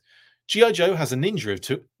says. G.I. Joe has a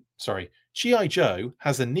ninja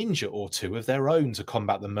or two of their own to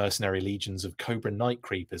combat the mercenary legions of Cobra Night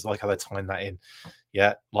Creepers. Like how they're tying that in.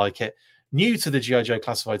 Yeah, like it. New to the G.I. Joe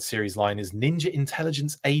Classified series line is Ninja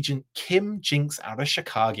Intelligence Agent Kim Jinx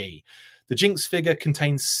Arashikage. The Jinx figure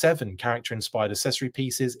contains 7 character-inspired accessory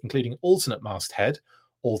pieces, including alternate masked head,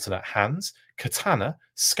 alternate hands, katana,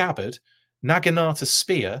 scabbard, Naginata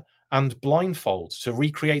spear, and blindfold to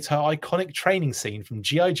recreate her iconic training scene from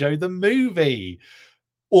G.I. Joe the movie.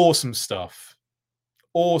 Awesome stuff.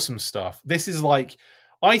 Awesome stuff. This is like,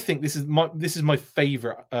 I think this is my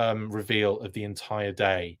favorite reveal of the entire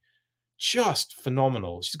day. Just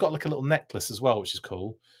phenomenal. She's got like a little necklace as well, which is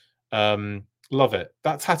cool. Love it.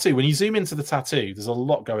 That tattoo, when you zoom into the tattoo, there's a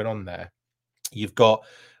lot going on there. You've got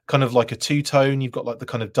kind of like a two-tone, you've got like the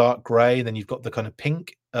kind of dark gray, and then you've got the kind of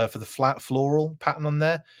pink for the flat floral pattern on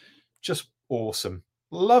there. Just awesome.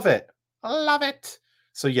 Love it. I love it.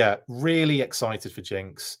 So yeah, really excited for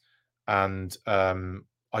Jinx. And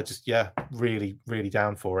I just, yeah, really, really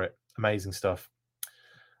down for it. Amazing stuff.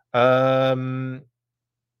 Will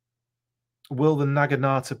the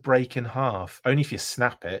Naginata break in half? Only if you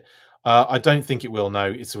snap it. I don't think it will.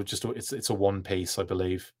 No, it's a one piece, I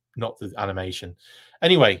believe, not the animation.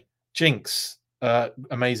 Anyway, Jinx,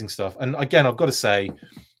 amazing stuff. And again, I've got to say,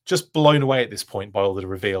 just blown away at this point by all the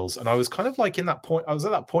reveals. And I was kind of like in that point. I was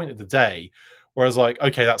at that point of the day where I was like,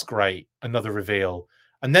 okay, that's great, another reveal.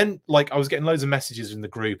 And then like I was getting loads of messages in the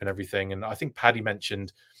group and everything. And I think Paddy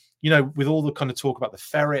mentioned, you know, with all the kind of talk about the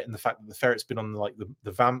ferret and the fact that the ferret's been on like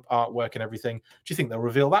the vamp artwork and everything, do you think they'll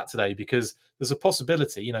reveal that today? Because there's a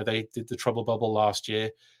possibility, you know, they did the Trouble Bubble last year.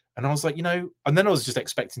 And I was like, you know, and then I was just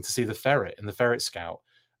expecting to see the ferret and the ferret scout.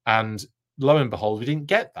 And lo and behold, we didn't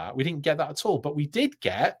get that. We didn't get that at all. But we did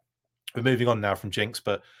get, we're moving on now from Jinx,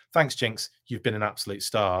 but thanks, Jinx. You've been an absolute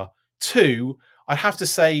star. 2, I have to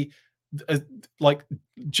say, like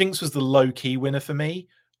Jinx was the low-key winner for me.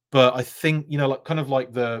 But I think, you know, like kind of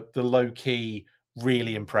like the low key,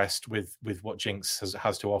 really impressed with what Jinx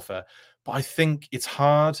has to offer. But I think it's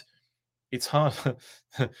hard. It's hard.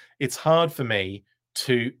 It's hard for me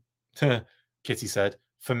to Kitty said,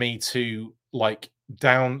 for me to like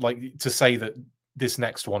to say that this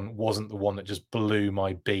next one wasn't the one that just blew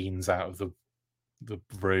my beans out of the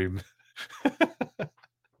room.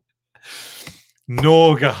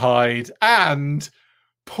 Norgahide and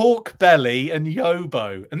Pork Belly and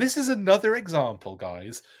Yobo. And this is another example,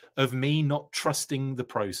 guys, of me not trusting the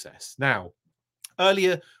process. Now,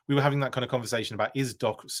 earlier we were having that kind of conversation about, is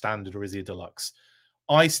Doc standard or is he a deluxe?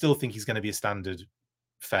 I still think he's going to be a standard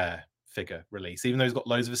fare figure release, even though he's got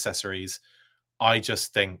loads of accessories. I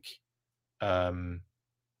just think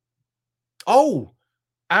oh,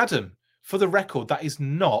 Adam, for the record, that is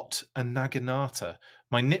not a Naginata.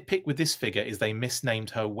 My nitpick with this figure is they misnamed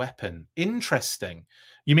her weapon. Interesting.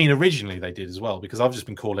 You mean originally they did as well? Because I've just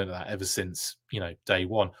been calling it that ever since, you know, day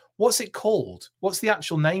one. What's it called? What's the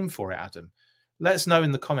actual name for it, Adam? Let us know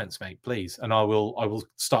in the comments, mate, please. And I will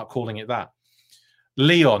start calling it that.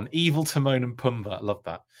 Leon, Evil Timon and Pumbaa. I love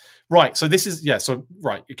that. Right. So this is, yeah. So,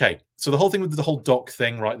 right. Okay. So the whole thing with the whole Doc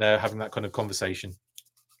thing right there, having that kind of conversation.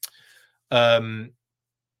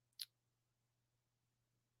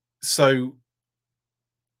 So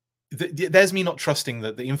there's me not trusting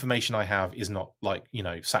that the information I have is not, like, you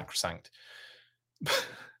know, sacrosanct.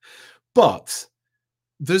 But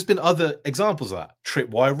there's been other examples of that.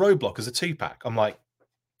 Tripwire Roadblock as a 2-pack. I'm like,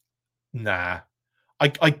 nah.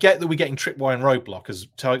 I get that we're getting Tripwire and Roadblock as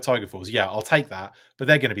Tiger Falls. Yeah, I'll take that. But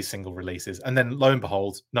they're going to be single releases. And then lo and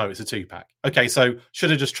behold, no, it's a 2-pack. Okay, so should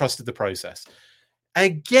have just trusted the process.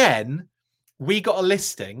 Again, we got a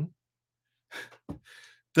listing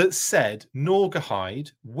that said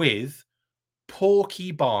Norgahide with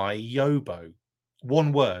Porky by Yobo.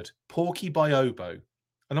 One word, Porky by Obo.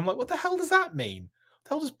 And I'm like, what the hell does that mean? What the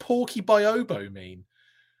hell does Porky by Obo mean?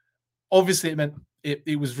 Obviously, it meant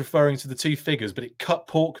it was referring to the 2 figures, but it cut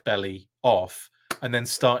Pork Belly off and then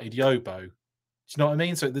started Yobo. Do you know what I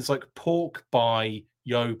mean? So there's like Pork by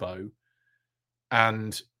Yobo,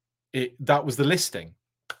 and that was the listing.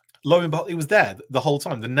 Lo and behold, it was there the whole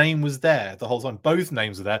time. The name was there the whole time. Both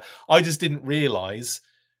names were there. I just didn't realize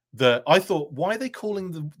that. I thought, why are they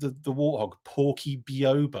calling the warthog Porky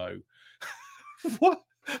Biobo?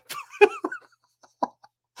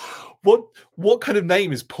 What kind of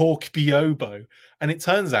name is Pork Biobo? And it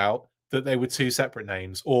turns out that they were 2 separate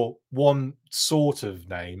names, or one sort of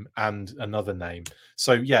name and another name.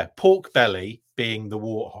 So yeah, Pork Belly being the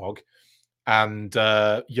warthog, and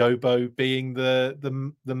Yobo being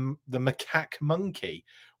the macaque monkey,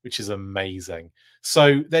 which is amazing.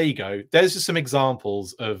 So there you go. There's just some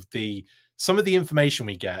examples of some of the information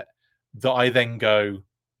we get that I then go,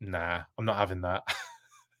 nah, I'm not having that.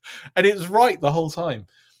 And it was right the whole time.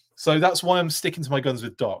 So that's why I'm sticking to my guns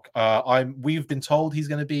with Doc. We've been told he's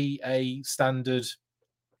going to be a standard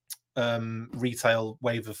retail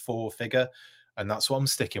wave of 4 figure, and that's what I'm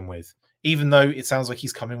sticking with. Even though it sounds like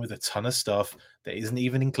he's coming with a ton of stuff that isn't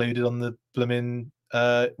even included on the blooming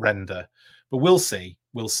render. But we'll see.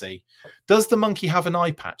 We'll see. Does the monkey have an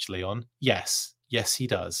eye patch, Leon? Yes. Yes, he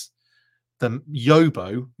does. The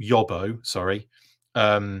Yobo, sorry.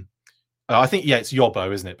 I think, yeah, it's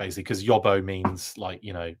Yobbo, isn't it? Basically, because Yobbo means like,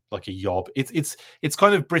 you know, like a yob. It's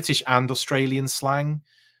kind of British and Australian slang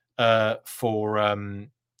for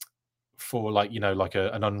like, you know, like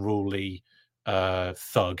an unruly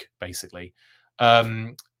thug, basically.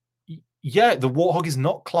 Yeah, the warthog is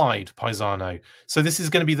not Clyde, Paisano. So this is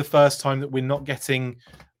going to be the first time that we're not getting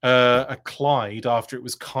a Clyde after it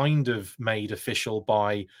was kind of made official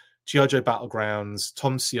by G.I. Joe Battlegrounds,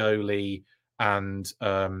 Tom Scioli, and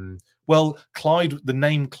well, Clyde. The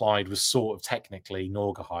name Clyde was sort of technically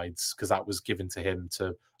Naugahyde's because that was given to him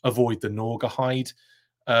to avoid the Naugahyde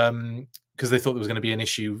because they thought there was going to be an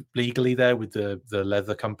issue legally there with the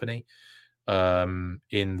leather company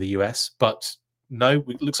in the US. But no,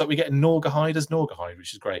 it looks like we're getting Naugahyde as Naugahyde,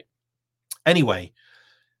 which is great. Anyway,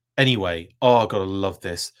 oh god, I love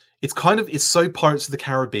this. It's so Pirates of the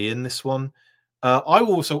Caribbean, this one. I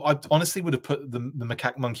honestly would have put the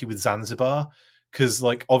macaque monkey with Zanzibar because,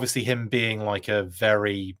 like, obviously him being like a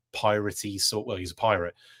very piratey sort. Well, he's a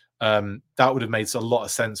pirate. That would have made a lot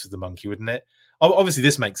of sense with the monkey, wouldn't it? Obviously,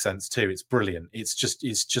 this makes sense too. It's brilliant. It's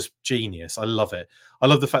just genius. I love it. I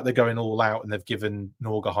love the fact they're going all out and they've given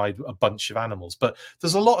Naugahyde a bunch of animals. But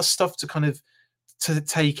there's a lot of stuff to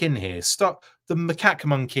take in here. The macaque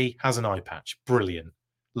monkey has an eye patch. Brilliant.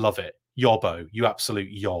 Love it. Yobbo, you absolute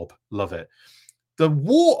yob. Love it. The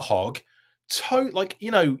warthog, like,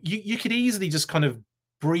 you know, you could easily just kind of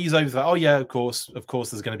breeze over that. Oh yeah, of course,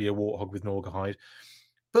 there's going to be a warthog with Naugahyde.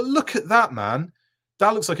 But look at that, man.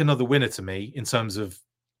 That looks like another winner to me in terms of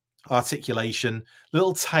articulation.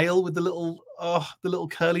 Little tail with the little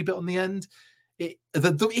curly bit on the end.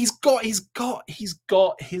 He's got his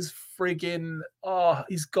friggin'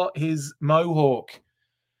 he's got his mohawk.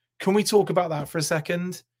 Can we talk about that for a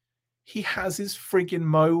second? He has his friggin'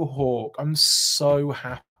 mohawk. I'm so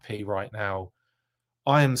happy right now.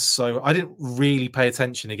 I didn't really pay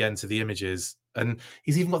attention again to the images. And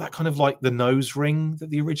he's even got that kind of like the nose ring that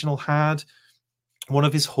the original had. One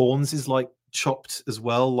of his horns is like chopped as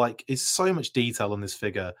well. Like, it's so much detail on this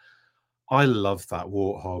figure. I love that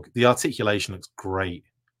warthog. The articulation looks great.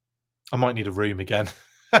 I might need a room again.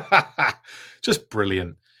 Just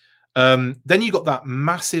brilliant. Then you got that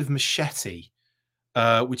massive machete,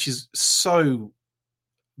 which is so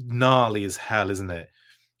gnarly as hell, isn't it?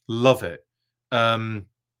 Love it.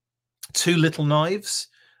 Two little knives,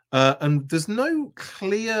 and there's no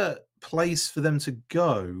clear place for them to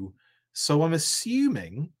go. So I'm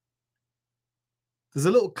assuming there's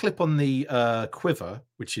a little clip on the quiver,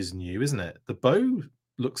 which is new, isn't it? The bow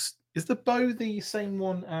looks... Is the bow the same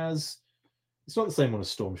one as... It's not the same one as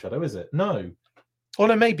Storm Shadow, is it? No. Oh,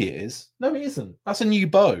 no, maybe it is. No, it isn't. That's a new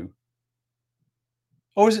bow.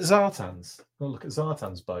 Or is it Zartan's? I'll look at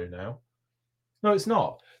Zartan's bow now. No, it's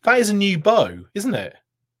not. That is a new bow, isn't it?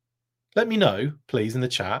 Let me know, please, in the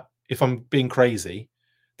chat if I'm being crazy.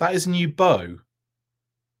 That is a new bow.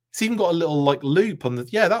 It's even got a little like loop on the...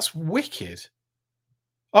 Yeah, that's wicked.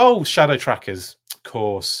 Oh, Shadow Trackers, of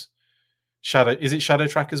course. Is it Shadow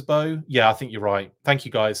Tracker's bow? Yeah, I think you're right. Thank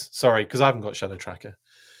you, guys. Sorry, because I haven't got Shadow Tracker.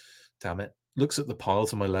 Damn it. Looks at the pile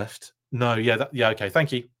to my left. No, yeah, okay.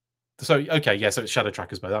 Thank you. So, okay, yeah, so it's Shadow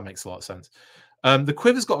Tracker's bow. That makes a lot of sense. The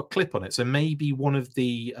quiver's got a clip on it, so maybe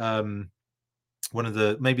maybe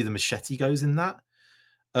the machete goes in that.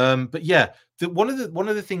 But yeah, one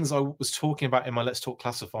of the things I was talking about in my Let's Talk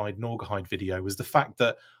Classified Naugahyde video was the fact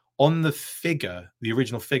that on the figure, the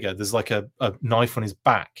original figure, there's like a knife on his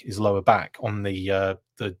back, his lower back, on the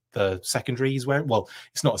secondary he's wearing. Well,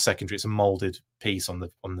 it's not a secondary; it's a molded piece on the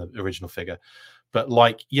original figure. But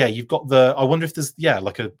like, yeah, you've got the... I wonder if there's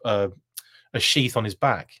like a sheath on his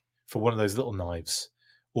back for one of those little knives,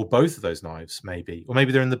 or both of those knives, maybe, or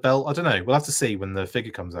maybe they're in the belt. I don't know. We'll have to see when the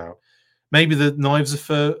figure comes out. Maybe the knives are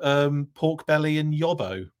for Pork Belly and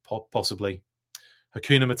Yobbo, possibly.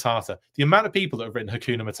 Hakuna Matata. The amount of people that have written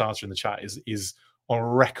Hakuna Matata in the chat is on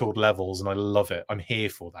record levels, and I love it. I'm here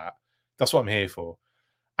for that. That's what I'm here for.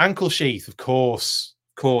 Ankle sheath, of course.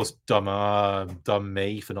 Dumb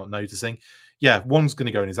me for not noticing. Yeah, one's going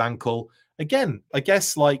to go in his ankle. Again, I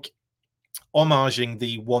guess like homaging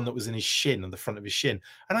the one that was in his shin, on the front of his shin.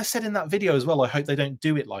 And I said in that video as well, I hope they don't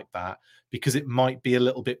do it like that, because it might be a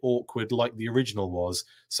little bit awkward like the original was.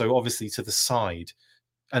 So obviously to the side.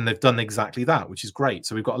 And they've done exactly that, which is great.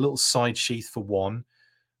 So we've got a little side sheath for one.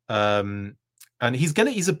 And he's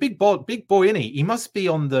a big boy, isn't he? He must be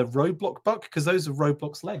on the Roadblock buck, because those are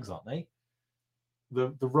Roadblock's legs, aren't they?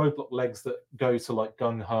 The Roadblock legs that go to like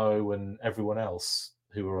Gung Ho and everyone else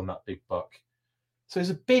who are on that big buck. So he's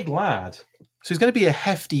a big lad. So he's going to be a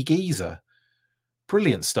hefty geezer.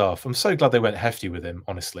 Brilliant stuff. I'm so glad they went hefty with him,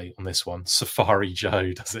 honestly, on this one. Safari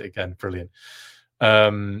Joe does it again. Brilliant.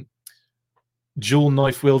 Dual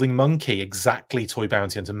knife wielding monkey, exactly toy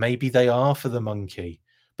bounty hunter. Maybe they are for the monkey.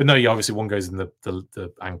 But no, yeah, obviously one goes in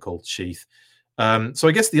the ankle sheath. So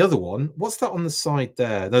I guess the other one, what's that on the side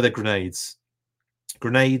there? No, they're grenades.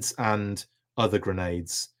 Grenades and other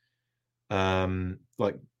grenades.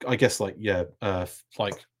 Like I guess like yeah,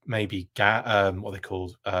 like maybe what are they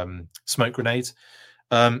called? Smoke grenades.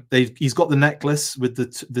 He's got the necklace with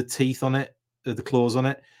the teeth on it, the claws on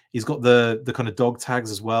it. He's got the kind of dog tags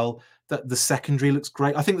as well. That the secondary looks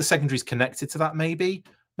great. I think the secondary is connected to that. Maybe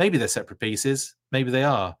they're separate pieces. Maybe they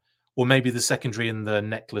are, or maybe the secondary and the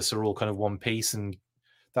necklace are all kind of one piece, and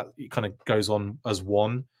that kind of goes on as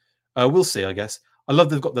one. We'll see, I guess. I love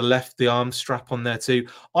they've got the arm strap on there too.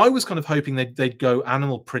 I was kind of hoping they'd go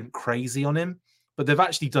animal print crazy on him, but they've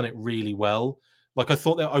actually done it really well. Like I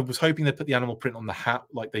was hoping they'd put the animal print on the hat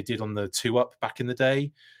like they did on the 2-Up back in the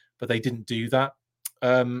day, but they didn't do that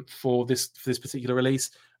for this particular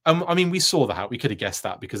release. I mean, we saw the hat. We could have guessed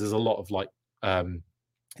that because there's a lot of like,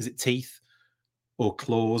 is it teeth or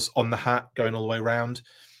claws on the hat going all the way around?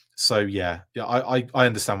 So yeah, I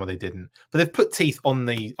understand why they didn't. But they've put teeth on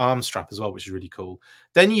the arm strap as well, which is really cool.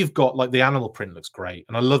 Then you've got like the animal print looks great,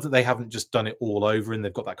 and I love that they haven't just done it all over, and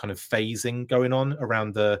they've got that kind of phasing going on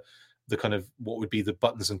around the kind of what would be the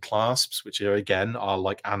buttons and clasps, which are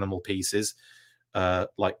like animal pieces,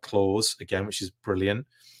 like claws again, which is brilliant.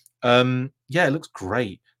 Yeah, it looks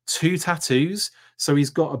great. 2 tattoos. So he's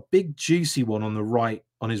got a big juicy one on the right,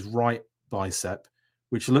 on his right bicep,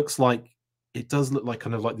 which looks like it does look like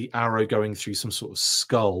kind of like the arrow going through some sort of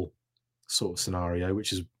skull sort of scenario,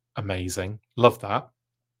 which is amazing. Love that.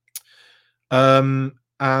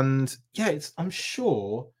 And yeah, I'm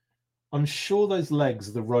sure those legs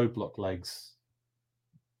are the roadblock legs.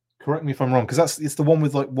 Correct me if I'm wrong, because it's the one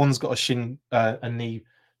with like one's got a knee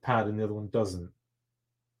pad and the other one doesn't.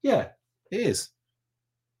 Yeah, it is.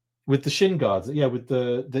 With the shin guards, yeah, with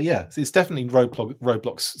the yeah, it's definitely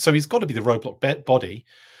roadblocks. So he's got to be the roadblock body,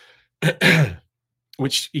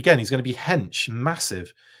 which again he's going to be hench,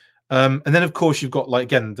 massive. And then of course you've got like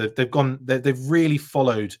again they've really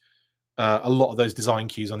followed a lot of those design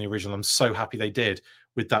cues on the original. I'm so happy they did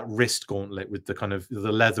with that wrist gauntlet with the kind of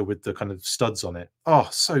the leather with the kind of studs on it. Oh,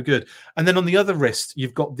 so good. And then on the other wrist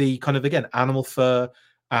you've got the kind of again animal fur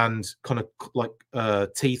and kind of like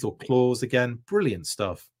teeth or claws again. Brilliant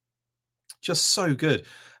stuff. Just so good.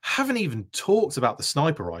 Haven't even talked about the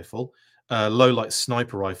sniper rifle, low light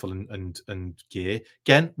sniper rifle and gear.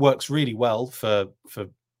 Again, works really well for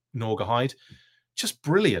Norgahide. Just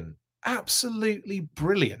brilliant. Absolutely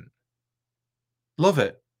brilliant. Love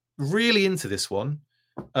it. Really into this one.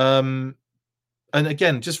 And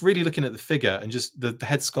again, just really looking at the figure and just the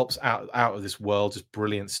head sculpts out of this world, just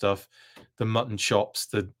brilliant stuff. The mutton chops,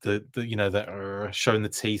 the showing the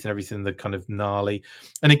teeth and everything, the kind of gnarly.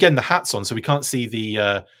 And again, the hat's on, so we can't see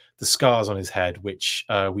the scars on his head, which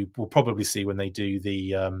we will probably see when they do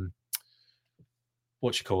the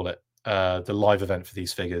the live event for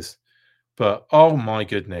these figures. But oh my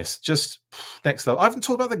goodness, just next level. I haven't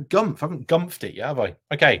talked about the gumph. I haven't gumphed it yet, have I?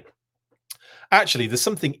 Okay. Actually, there's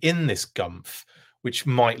something in this gumph which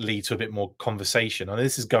might lead to a bit more conversation. I know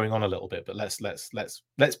this is going on a little bit, but let's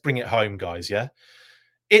bring it home, guys. Yeah,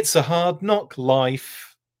 it's a hard knock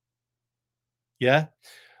life. Yeah.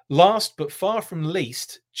 Last but far from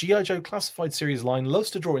least, G.I. Joe Classified Series line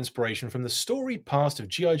loves to draw inspiration from the storied past of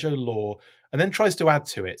G.I. Joe lore and then tries to add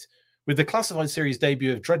to it. With the Classified Series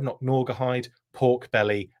debut of Dreadnought Norgahide, Pork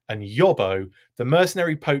Belly, and Yobbo, the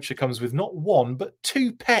mercenary poacher comes with not one, but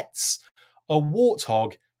 2 pets, a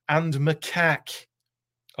warthog and macaque.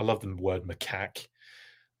 I love the word macaque.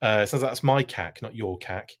 So that's my cack, not your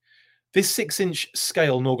cack. This 6-inch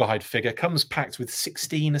scale Norgahide figure comes packed with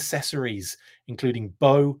 16 accessories, including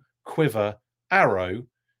bow, quiver, arrow,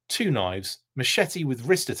 2 knives, machete with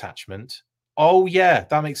wrist attachment. Oh yeah,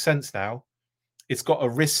 that makes sense now. It's got a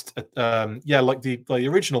wrist, like the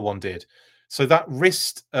original one did. So that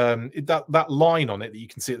wrist, that line on it that you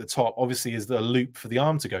can see at the top, obviously is the loop for the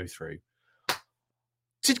arm to go through.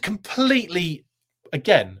 Did completely,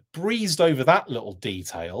 again, breezed over that little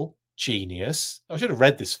detail. Genius. I should have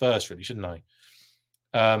read this first, really, shouldn't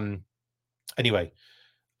I? Anyway,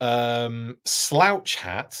 slouch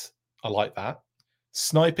hat. I like that.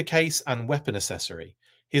 Sniper case and weapon accessory.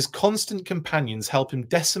 His constant companions help him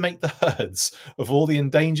decimate the herds of all the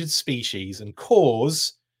endangered species and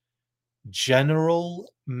cause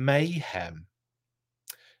general mayhem.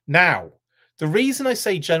 Now, the reason I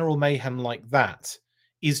say general mayhem like that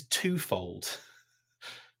is twofold.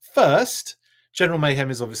 first, General Mayhem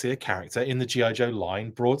is obviously a character in the G.I. Joe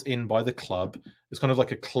line brought in by the club. It's kind of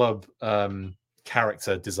like a club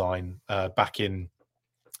character design back in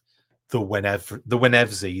the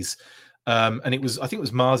Whenevsies. And it was, I think it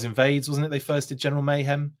was Mars Invades, wasn't it? They first did General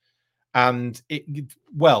Mayhem. And the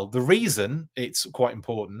reason it's quite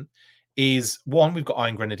important is, one, we've got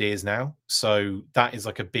Iron Grenadiers now. So that is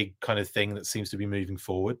like a big kind of thing that seems to be moving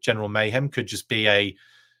forward. General Mayhem could just be a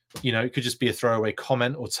throwaway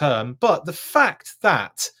comment or term. But the fact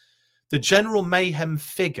that the General Mayhem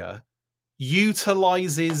figure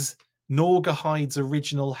utilizes Norgahide's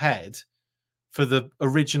original head for the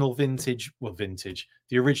original the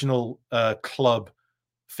original club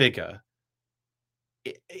figure,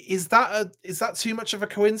 is that too much of a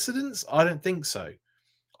coincidence? I don't think so.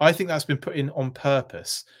 I think that's been put in on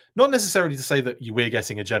purpose, not necessarily to say that we're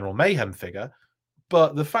getting a General Mayhem figure,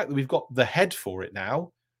 but the fact that we've got the head for it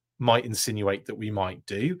now might insinuate that we might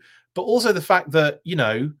do. But also the fact that,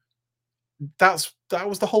 that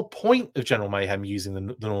was the whole point of General Mayhem using the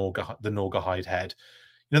Norgahide head.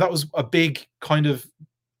 That was a big kind of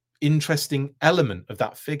interesting element of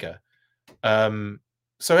that figure. So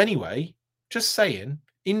anyway, just saying,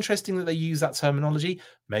 interesting that they use that terminology.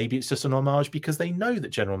 Maybe it's just an homage because they know that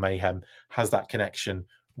General Mayhem has that connection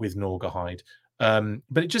with Norgahide.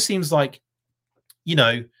 But it just seems like,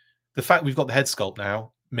 the fact we've got the head sculpt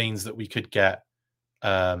now means that we could get,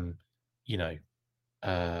 General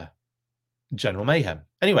Mayhem.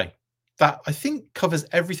 Anyway, that I think covers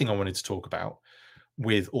everything I wanted to talk about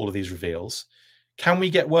with all of these reveals. Can we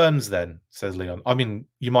get worms then, says Leon? I mean,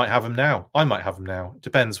 you might have them now. I might have them now. It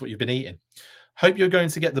depends what you've been eating. Hope you're going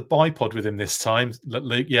to get the bipod with him this time,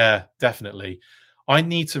 Luke. Yeah, definitely. I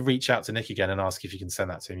need to reach out to Nick again and ask if he can send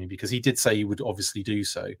that to me, because he did say he would obviously do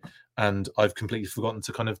so, and I've completely forgotten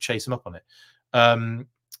to kind of chase him up on it.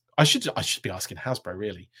 I should be asking Hasbro,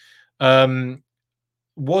 really.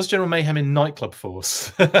 Was General Mayhem in Nightclub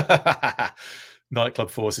Force?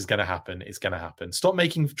 Nightclub Force is going to happen. It's going to happen. Stop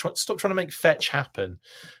trying to make fetch happen.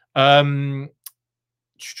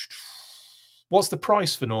 What's the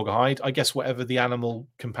price for Norgahide? I guess whatever the animal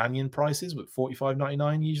companion price is, but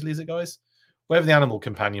 $45.99 usually, is it, guys? Whatever the animal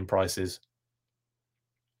companion price is,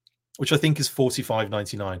 which I think is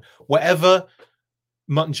 $45.99. Whatever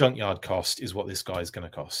Mutton Junkyard cost is what this guy is going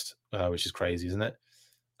to cost, which is crazy, isn't it?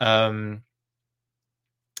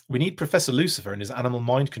 We need Professor Lucifer and his animal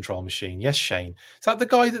mind control machine. Yes, Shane. Is that the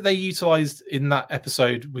guy that they utilized in that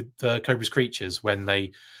episode with Cobra's Creatures when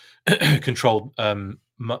they controlled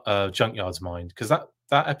Junkyard's mind? Because that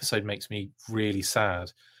episode makes me really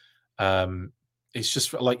sad. It's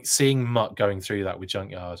just like seeing Mutt going through that with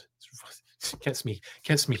Junkyard. It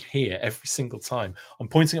gets me here every single time. I'm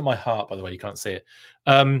pointing at my heart, by the way. You can't see it.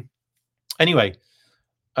 Anyway.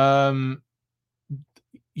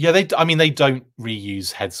 Yeah, they don't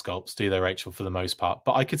reuse head sculpts, do they, Rachel, for the most part?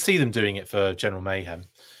 But I could see them doing it for General Mayhem.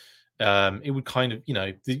 It would kind of,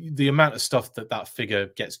 the amount of stuff that figure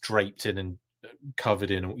gets draped in and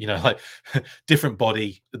covered in, like different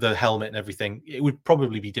body, the helmet and everything. It would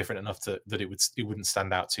probably be different enough that it wouldn't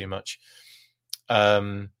stand out too much.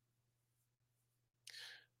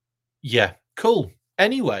 Yeah, cool.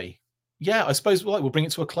 Anyway. Yeah, I suppose we'll bring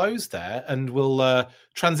it to a close there, and we'll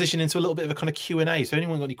transition into a little bit of a kind of Q&A. So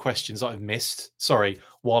anyone got any questions that I've missed? Sorry,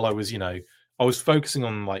 while I was, I was focusing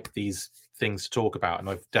on like these things to talk about, and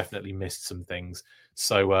I've definitely missed some things.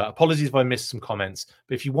 So apologies if I missed some comments.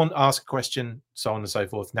 But if you want to ask a question, so on and so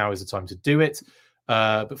forth, now is the time to do it.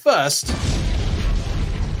 But first,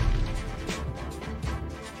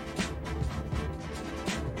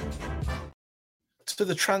 to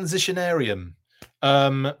the transitionarium.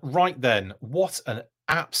 Right then, what an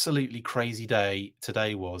absolutely crazy day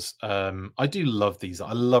today was. I do love these.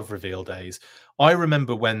 I love reveal days. I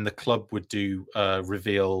remember when the club would do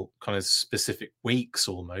reveal kind of specific weeks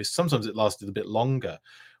almost. Sometimes it lasted a bit longer,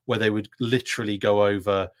 where they would literally go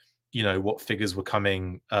over, what figures were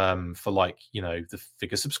coming for, like, the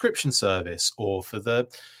figure subscription service, or for the,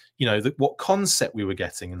 what concept we were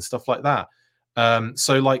getting and stuff like that.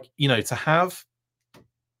 So like,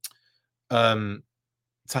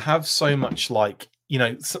 to have so much, like,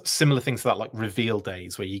 similar things to that, like reveal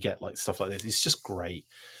days where you get like stuff like this, it's just great.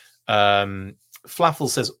 Flaffle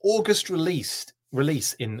says August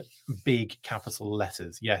release in big capital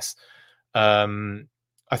letters. Yes. I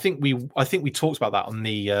think we talked about that on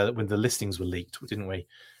the when the listings were leaked, didn't we?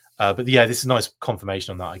 But yeah, this is nice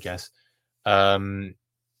confirmation on that, I guess.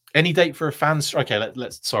 Any date for a fan? Okay,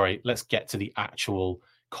 let's get to the actual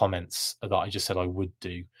comments that I just said I would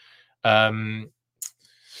do.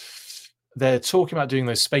 They're talking about doing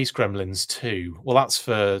those Space Gremlins too. Well, that's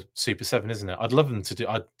for Super 7, isn't it? I'd love them to do.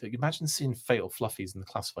 I'd imagine seeing Fatal Fluffies in the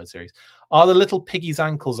Classified series. Are the little piggy's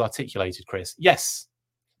ankles articulated, Chris? Yes,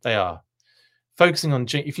 they are. Focusing on,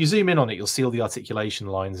 if you zoom in on it, you'll see all the articulation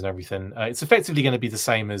lines and everything. It's effectively going to be the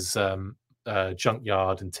same as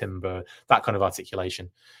Junkyard and Timber, that kind of articulation.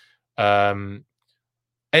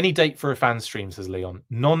 Any date for a fan stream, says Leon?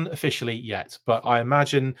 Non-officially yet, but I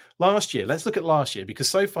imagine last year. Let's look at last year, because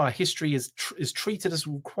so far history is treated us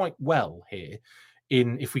quite well here.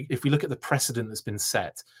 If we look at the precedent that's been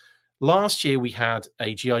set, last year we had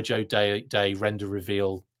a GI Joe Day render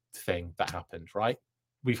reveal thing that happened. Right,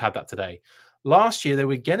 we've had that today. Last year they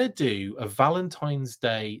were going to do a Valentine's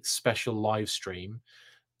Day special live stream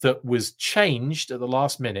that was changed at the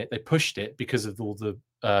last minute. They pushed it because of all the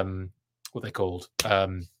what they called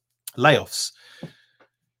layoffs.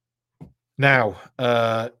 Now,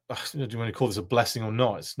 do you want to call this a blessing or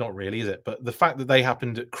not? It's not really, is it? But the fact that they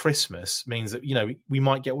happened at Christmas means that, we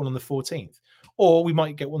might get one on the 14th, or we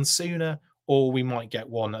might get one sooner, or we might get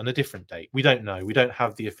one on a different date. We don't know. We don't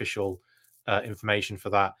have the official information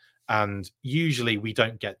for that. And usually we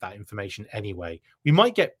don't get that information anyway. We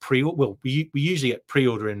might get we usually get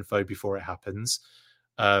pre-order info before it happens.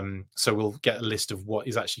 So we'll get a list of what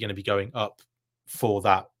is actually going to be going up for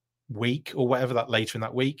that week or whatever, that later in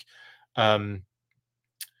that week, to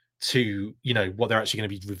what they're actually going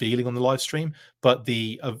to be revealing on the live stream. But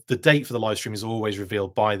the date for the live stream is always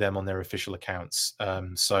revealed by them on their official accounts.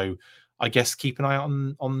 So I guess keep an eye out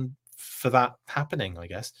on for that happening, I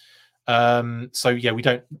guess. So yeah, we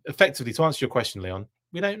don't, effectively, to answer your question, Leon,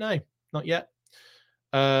 we don't know, not yet.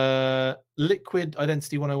 Liquid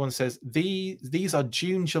Identity 101 says these are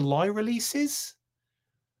June-July releases.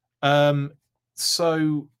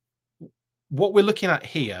 So what we're looking at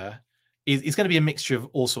here is going to be a mixture of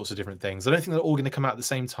all sorts of different things. I don't think they're all going to come out at the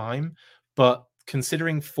same time, but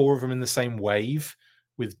considering 4 of them in the same wave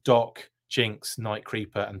with Doc, Jinx, Night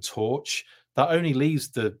Creeper, and Torch, that only leaves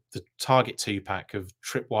the Target 2-pack of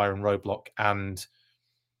Tripwire and Roadblock and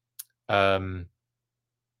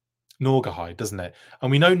Norgahide, doesn't it?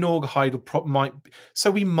 And we know Norgahide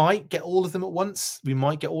so we might get all of them at once. We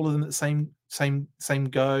might get all of them at the same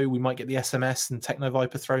go. We might get the SMS and Techno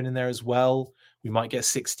Viper thrown in there as well. We might get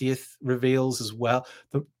 60th reveals as well.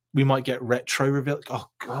 We might get retro reveals. Oh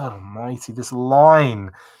God Almighty! This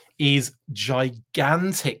line is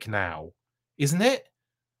gigantic now, isn't it?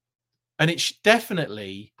 And it's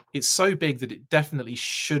so big that it definitely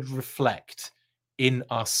should reflect in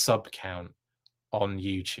our sub count on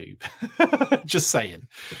YouTube. Just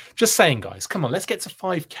saying, guys. Come on, let's get to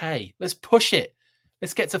 5K. Let's push it.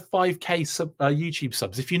 Let's get to 5K YouTube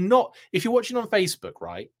subs. If you're watching on Facebook,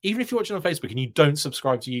 right? Even if you're watching on Facebook and you don't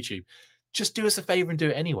subscribe to YouTube, just do us a favor and do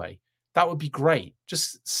it anyway. That would be great.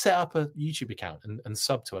 Just set up a YouTube account and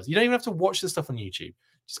sub to us. You don't even have to watch the stuff on YouTube.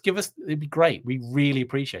 Just give us, it'd be great. We really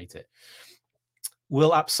appreciate it.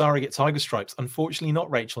 Will Apsara get Tiger Stripes? Unfortunately not,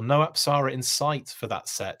 Rachel. No Apsara in sight for that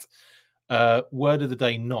set. Word of the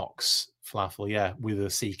day, Nox Flaffle, yeah, with a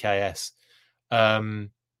CKS.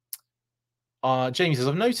 Jamie says,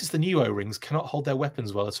 I've noticed the new O-rings cannot hold their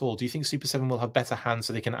weapons well at all. Do you think Super 7 will have better hands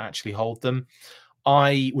so they can actually hold them?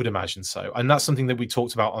 I would imagine so. And that's something that we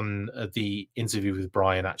talked about on the interview with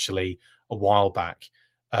Brian, actually, a while back.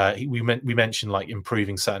 We mentioned like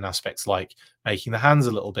improving certain aspects, like making the hands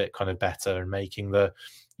a little bit kind of better and making the,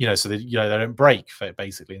 so that, they don't break,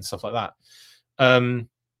 basically, and stuff like that.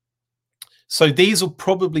 So these will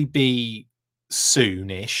probably be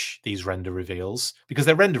soonish, these render reveals, because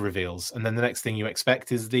they're render reveals, and then the next thing you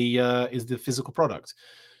expect is the physical product.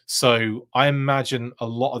 So I imagine a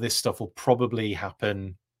lot of this stuff will probably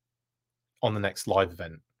happen on the next live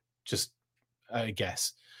event, just I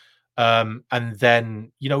guess. And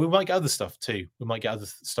then we might get other stuff too. We might get other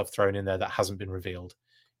stuff thrown in there that hasn't been revealed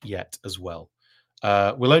yet as well.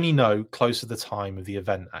 We'll only know closer to the time of the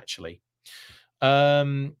event, actually.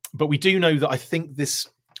 But we do know that I think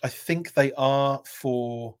they are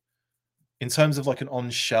for, in terms of like an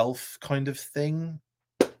on-shelf kind of thing.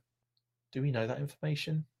 Do we know that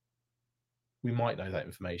information? We might know that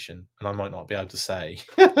information, and I might not be able to say.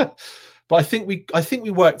 But I think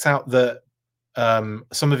we worked out that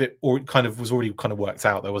some of it was already worked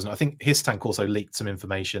out, there wasn't. I think His Tank also leaked some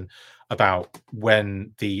information about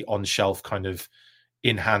when the on-shelf kind of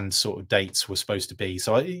in-hand sort of dates were supposed to be.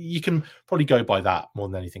 So you can probably go by that more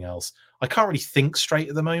than anything else. I can't really think straight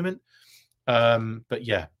at the moment. But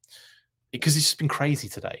yeah, because it's just been crazy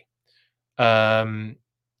today.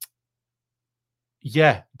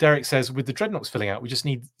 Yeah, Derek says, with the Dreadnoks filling out, we just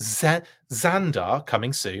need Xandar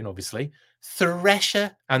coming soon, obviously.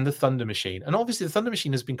 Thresher and the Thunder Machine. And obviously, the Thunder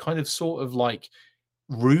Machine has been kind of sort of like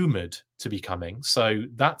rumored to be coming. So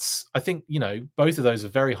that's, I think, both of those are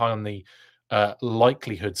very high on the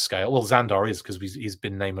likelihood scale. Well, Xandar is because he's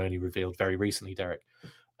been name only revealed very recently, Derek.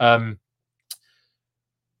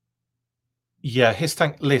 Yeah, his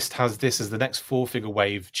tank list has this as the next 4-figure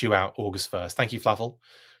wave due out August 1st. Thank you, Flaffle.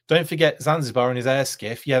 Don't forget Zanzibar and his air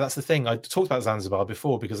skiff. Yeah, that's the thing. I talked about Zanzibar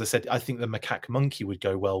before because I said I think the macaque monkey would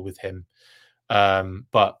go well with him.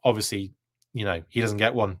 But obviously, he doesn't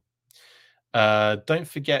get one. Don't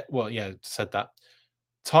forget, said that.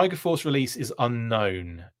 Tiger Force release is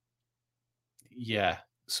unknown. Yeah,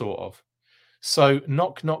 sort of. So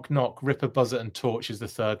knock, knock, knock, Ripper, Buzzer, and Torch is the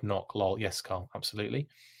third knock. Lol. Yes, Carl, absolutely.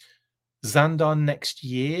 Xandar next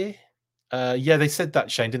year. Yeah, they said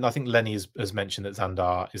that, Shane, didn't I? think Lenny has mentioned that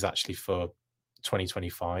Xandar is actually for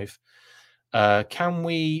 2025. Can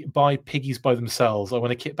we buy piggies by themselves? I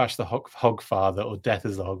want to kit bash the Hogfather or Death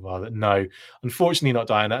as the Hogfather. No, unfortunately not,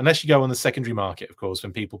 Diana, unless you go on the secondary market, of course,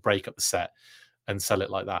 when people break up the set and sell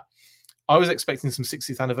it like that. I was expecting some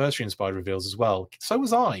 60th anniversary inspired reveals as well. So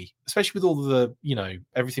was I, especially with all the,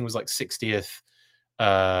 everything was like 60th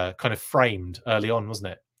kind of framed early on,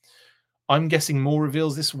 wasn't it? I'm guessing more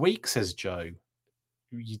reveals this week, says Joe.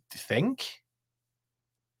 You think?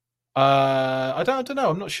 I don't know.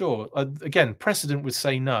 I'm not sure. Again, precedent would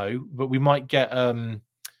say no, but we might get,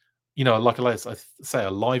 like I say,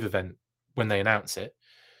 a live event when they announce it.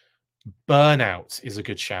 Burnout is a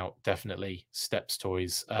good shout, definitely. Steps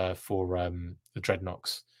Toys for the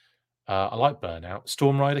Dreadnoks. I like Burnout.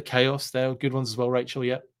 Storm Rider, Chaos, they're good ones as well, Rachel.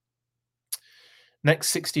 Yeah.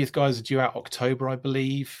 Next 60th guys are due out October, I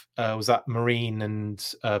believe. Was that Marine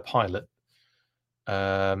and Pilot?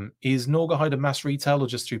 Is Norgahide a mass retail or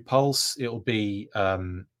just through Pulse? It'll be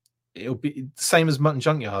the same as Mutton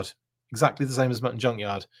Junkyard, exactly the same as Mutton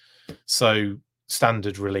Junkyard. So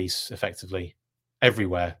standard release, effectively,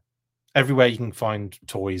 everywhere you can find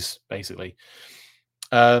toys, basically.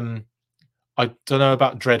 I don't know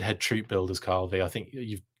about Dreadhead Troop Builders, Carl V. I think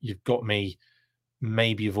you've got me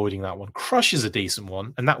maybe avoiding that one. Crush is a decent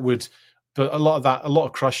one, and that would. But a lot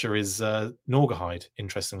of Crusher is Norgahide,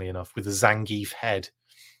 interestingly enough, with a Zangief head.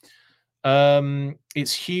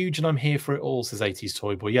 It's huge, and I'm here for it all, says 80s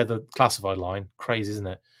Toy Boy. Yeah, the classified line. Crazy, isn't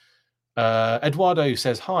it? Eduardo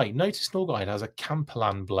says, hi, notice Norgahide has a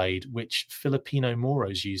Campelan blade, which Filipino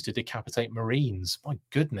Moros use to decapitate Marines. My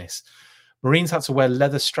goodness. Marines had to wear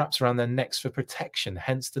leather straps around their necks for protection,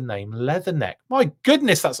 hence the name Leatherneck. My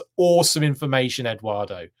goodness, that's awesome information,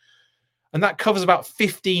 Eduardo. And that covers about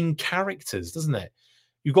 15 characters, doesn't it?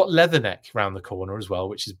 You've got Leatherneck around the corner as well,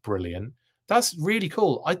 which is brilliant. That's really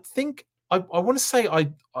cool. I think I want to say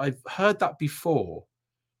I've heard that before.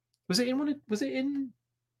 Was it in?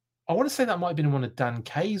 I want to say that might have been in one of Dan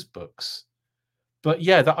Kay's books. But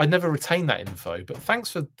yeah, I never retained that info. But thanks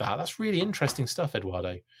for that. That's really interesting stuff,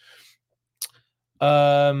 Eduardo.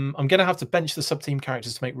 I'm going to have to bench the sub-team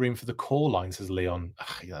characters to make room for the core line, says Leon.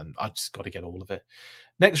 I just got to get all of it.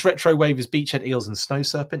 Next retro wave is Beachhead Eels and Snow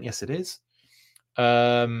Serpent. Yes, it is.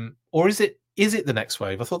 Or is it the next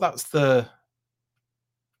wave? I thought that's the...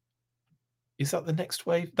 Is that the next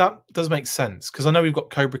wave? That does make sense, because I know we've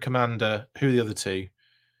got Cobra Commander. Who are the other two?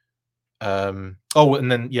 And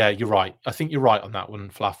then, yeah, you're right. I think you're right on that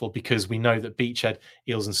one, Flaffle, because we know that Beachhead,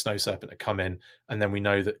 Eels, and Snow Serpent are coming, and then we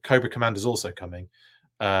know that Cobra Commander is also coming.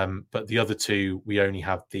 But the other two, we only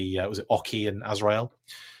have the was it Oki and Azrael?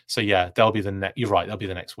 So yeah, they'll be the next. You're right. They'll be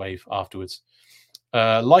the next wave afterwards.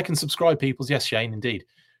 Like and subscribe, peoples. Yes, Shane, indeed.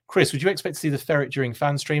 Chris, would you expect to see the ferret during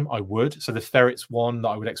fan stream? I would. So the ferret's one that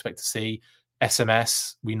I would expect to see.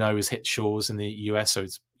 SMS we know has hit shores in the US, so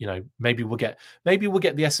it's maybe we'll get the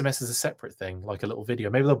SMS as a separate thing, like a little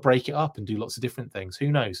video. Maybe they'll break it up and do lots of different things.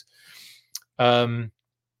 Who knows?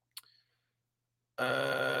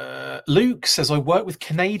 Luke says, I work with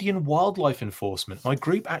Canadian Wildlife Enforcement. My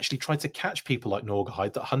group actually tried to catch people like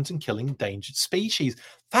Norgahide that hunt and kill endangered species.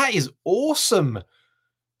 That is awesome.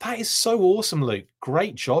 That is so awesome, Luke.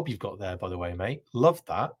 Great job you've got there, by the way, mate. Love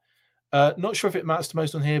that. Not sure if it matters to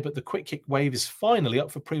most on here, but the Quick Kick Wave is finally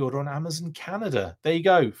up for pre-order on Amazon Canada. There you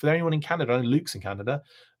go. For anyone in Canada, I know Luke's in Canada,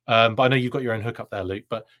 but I know you've got your own hookup there, Luke.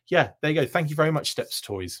 But yeah, there you go. Thank you very much, Steps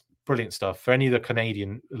Toys. Brilliant stuff. For any of the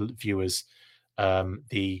Canadian viewers,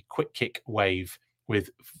 the Quick Kick Wave with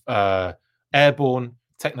Airborne,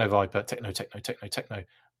 Techno Viper, Techno,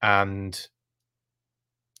 and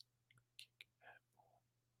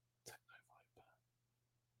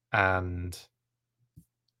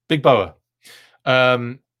Big Boa.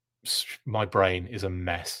 My brain is a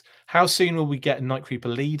mess. How soon will we get a Night Creeper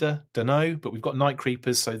leader? Don't know, but we've got Night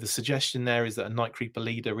Creepers, so the suggestion there is that a Night Creeper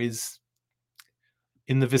leader is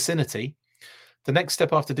in the vicinity. The next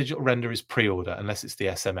step after digital render is pre-order, unless it's the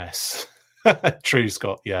SMS. True,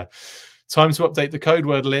 Scott. Yeah. Time to update the code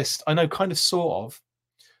word list. I know, kind of, sort of.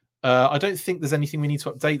 I don't think there's anything we need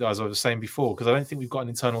to update, though, as I was saying before, because I don't think we've got an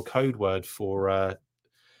internal code word for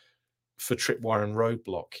Tripwire and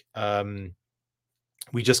Roadblock.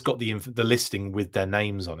 We just got the listing with their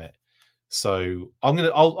names on it. So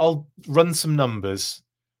I'll run some numbers.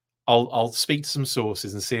 I'll speak to some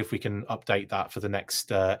sources and see if we can update that for the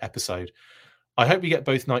next episode. I hope we get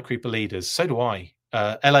both Night Creeper leaders. So do I.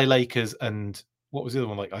 LA Lakers and what was the other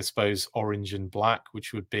one? Like, I suppose orange and black,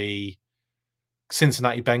 which would be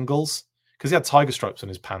Cincinnati Bengals, because he had tiger stripes on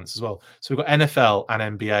his pants as well. So we've got NFL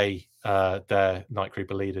and NBA, their Night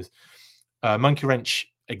Creeper leaders. Monkey Wrench,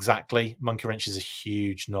 exactly. Monkey Wrench is a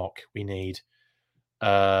huge knock. We need.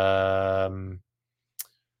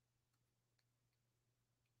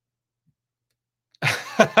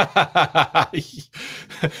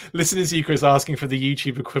 Listening to you, Chris, asking for the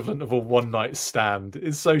YouTube equivalent of a one-night stand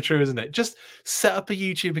is so true, isn't it? Just set up a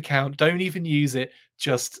YouTube account. Don't even use it.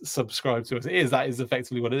 Just subscribe to us. That is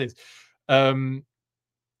effectively what it is. I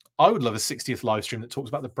would love a 60th live stream that talks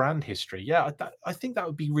about the brand history. Yeah, I think that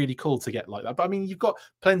would be really cool to get like that. But I mean, you've got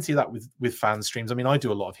plenty of that with fan streams. I mean, I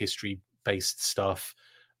do a lot of history-based stuff.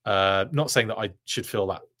 Not saying that I should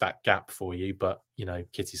fill that gap for you, but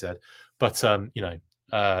Kitty said. But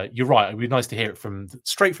you're right. It'd be nice to hear it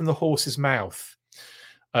straight from the horse's mouth,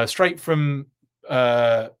 straight from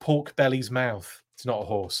Pork Belly's mouth. It's not a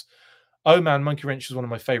horse. Oh man, Monkey Wrench was one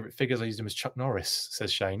of my favorite figures. I used him as Chuck Norris,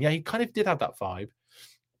 says Shane. Yeah, he kind of did have that vibe.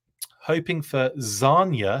 Hoping for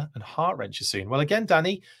Zarnia and Heart Wrencher soon. Well, again,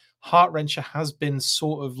 Danny, Heart Wrencher has been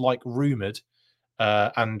sort of like rumored,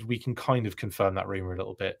 and we can kind of confirm that rumor a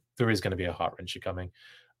little bit. There is going to be a Heart Wrencher coming.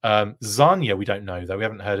 Zarnia, we don't know though. We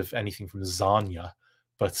haven't heard of anything from Zarnia,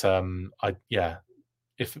 but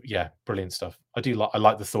brilliant stuff. I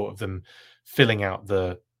like the thought of them filling out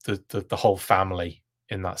the whole family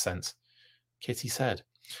in that sense. Kitty said.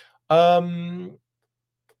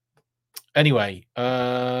 Anyway,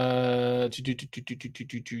 yes,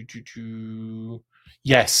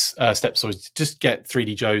 Stepsoids, just get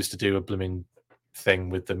 3D Joes to do a blooming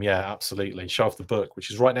thing with them. Yeah, absolutely. Show off the book,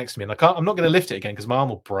 which is right next to me, and I'm not going to lift it again because my arm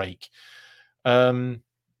will break. Do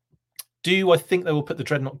I think they will put the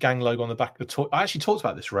Dreadnought Gang logo on the back of the toy? I actually talked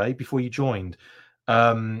about this, Ray, before you joined.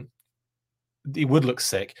 It would look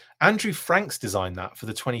sick. Andrew Franks designed that for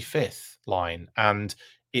the 25th line, and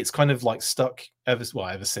it's kind of like stuck ever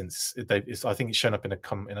since. I think it's shown up in a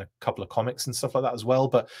couple of comics and stuff like that as well.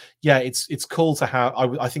 But yeah, it's cool to have.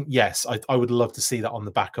 I think yes, I would love to see that on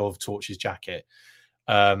the back of Torch's jacket.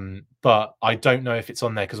 But I don't know if it's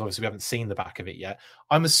on there because obviously we haven't seen the back of it yet.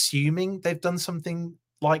 I'm assuming they've done something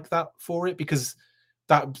like that for it because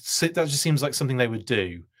that just seems like something they would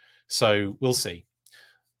do. So we'll see.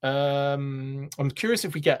 I'm curious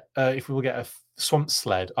if we will get a swamp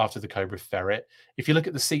sled after the Cobra Ferret. If you look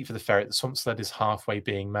at the seat for the Ferret, the swamp sled is halfway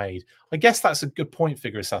being made. I guess that's a good point,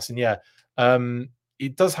 Figure Assassin. Yeah,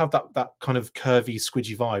 it does have that kind of curvy,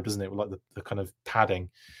 squidgy vibe, doesn't it? With like the kind of padding.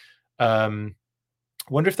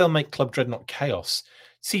 Wonder if they'll make Club Dreadnought Chaos.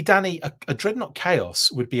 See, Danny, a Dreadnought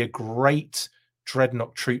Chaos would be a great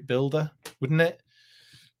Dreadnought troop builder, wouldn't it?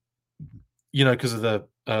 Because of the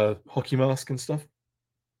hockey mask and stuff.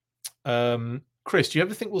 Chris, do you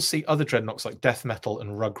ever think we'll see other Dreadnoughts like Death Metal and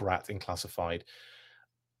Rugrat in Classified?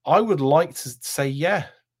 I would like to say yeah.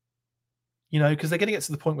 Because they're going to get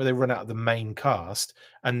to the point where they run out of the main cast,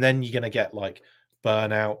 and then you're going to get like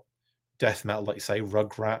Burnout, Death Metal, like you say,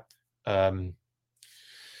 Rugrat. I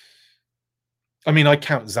mean, I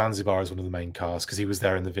count Zanzibar as one of the main cast because he was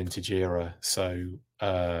there in the vintage era. So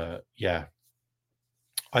yeah,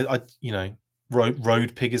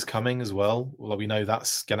 Road Pig is coming as well. Well, we know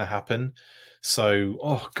that's going to happen. So,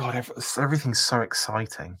 oh god, everything's so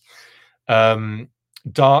exciting.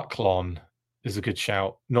 Darklon is a good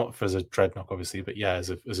shout, not as a Dreadnought, obviously, but yeah, as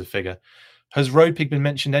a figure. Has Road Pig been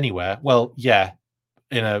mentioned anywhere? Well, yeah,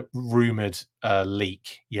 in a rumored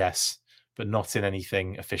leak, yes, but not in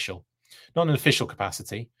anything official, not in an official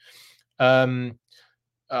capacity.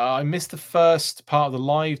 I missed the first part of the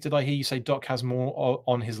live. Did I hear you say Doc has more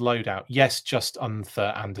on his loadout? Yes, just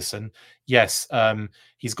Unther Anderson. Yes,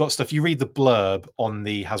 he's got stuff. You read the blurb on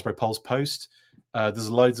the Hasbro Pulse post. There's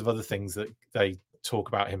loads of other things that they talk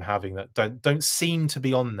about him having that don't seem to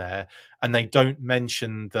be on there, and they don't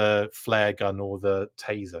mention the flare gun or the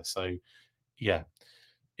taser. So, yeah,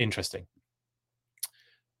 interesting.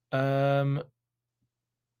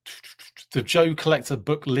 The Joe Collector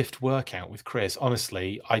book lift workout with Chris.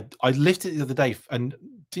 Honestly, I lifted it the other day and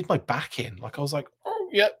did my back in. Like I was like, oh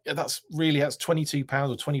yeah, that's £22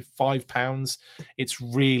 or £25. It's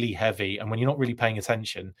really heavy, and when you're not really paying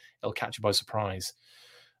attention, it'll catch you by surprise.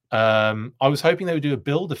 I was hoping they would do a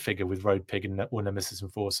builder figure with Road Pig and or Nemesis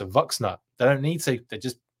Enforcer. Vuxnut, they don't need to. They're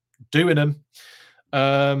just doing them.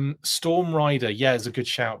 Storm Rider, yeah, is a good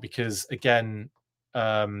shout because again,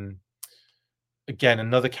 another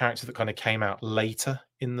character that kind of came out later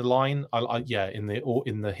in the line.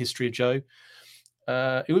 In the history of Joe.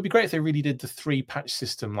 It would be great if they really did the 3 patch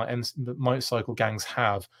system like motorcycle gangs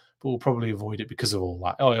have, but we'll probably avoid it because of all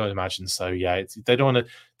that. Oh, I imagine so. Yeah, they don't want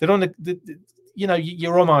to. They don't want to.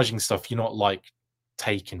 You're homaging stuff you're not like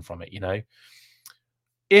taking from it.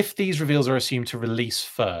 If these reveals are assumed to release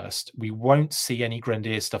first, we won't see any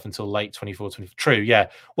Grenadier stuff until late 24. True, yeah.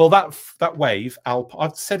 Well, that wave,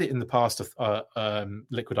 I've said it in the past of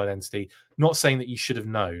Liquid Identity, not saying that you should have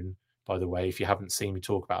known, by the way, if you haven't seen me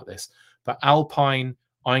talk about this, but Alpine,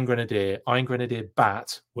 Iron Grenadier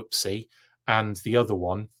Bat, whoopsie, and the other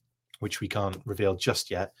one, which we can't reveal just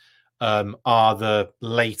yet, are the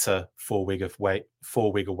later four-figure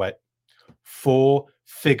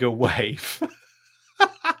wave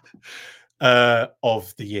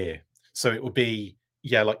of the year. So it would be,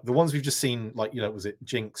 yeah, like the ones we've just seen, like, was it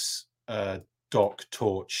Jinx, Doc,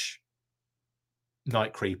 Torch,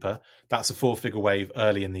 Night Creeper? That's a 4-figure wave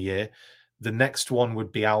early in the year. The next one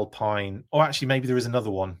would be Alpine. Oh, actually, maybe there is another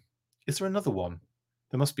one. Is there another one?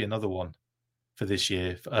 There must be another one for this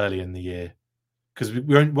year, for early in the year. Because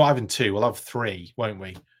we're having 2. We'll have 3, won't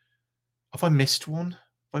we? Have I missed one?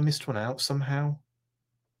 Have I missed one out somehow?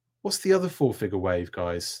 What's the other 4-figure wave,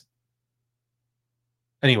 guys?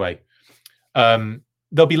 Anyway,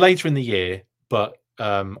 they'll be later in the year, but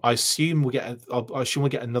I assume we'll get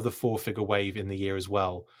another 4-figure wave in the year as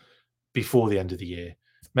well before the end of the year.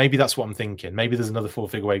 Maybe that's what I'm thinking. Maybe there's another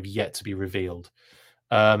 4-figure wave yet to be revealed,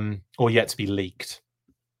 or yet to be leaked.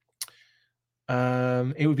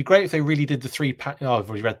 It would be great if they really did the 3 pack. Oh, I've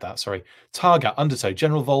already read that. Sorry. Targa, Undertow,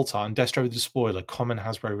 General Voltar, and Destro with the spoiler. Common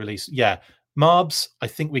Hasbro release. Yeah. Marbs, I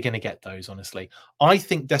think we're going to get those, honestly. I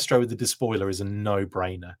think Destro with the despoiler is a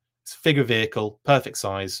no-brainer. It's a figure vehicle, perfect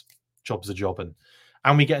size, job's a jobbin'.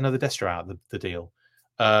 And we get another Destro out of the deal.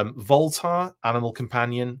 Voltar, Animal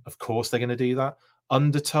Companion, of course they're going to do that.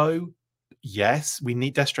 Undertow, yes,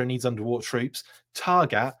 Destro needs underwater troops.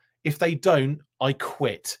 Targa, if they don't, I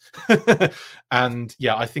quit. And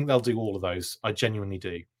yeah, I think they'll do all of those. I genuinely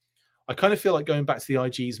do. I kind of feel like going back to the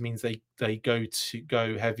IGs means they go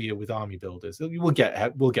heavier with army builders. We'll get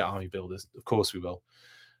army builders, of course we will.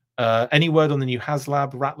 Any word on the new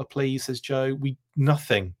HasLab Rattler, please? Says Joe.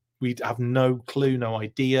 Nothing. We have no clue, no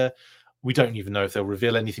idea. We don't even know if they'll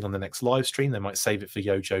reveal anything on the next live stream. They might save it for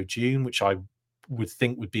Yojo June, which I would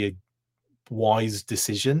think would be a wise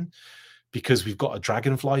decision because we've got a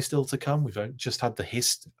Dragonfly still to come. We've just had the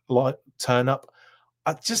Hist turn up.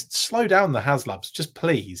 Just slow down the HasLabs, just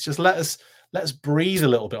please. Just let us breathe a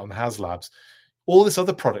little bit on the HasLabs. All this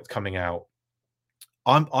other product coming out,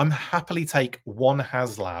 I'm happily take 1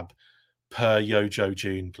 HasLab per Yojo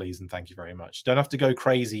June, please, and thank you very much. Don't have to go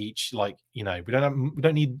crazy each. We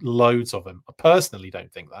don't need loads of them. I personally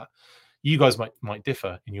don't think that. You guys might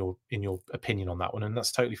differ in your opinion on that one, and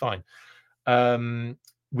that's totally fine.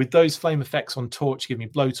 With those flame effects on Torch, give me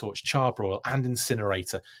Blowtorch, Charbroil, and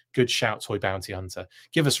Incinerator. Good shout, Toy Bounty Hunter.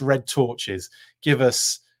 Give us red torches. Give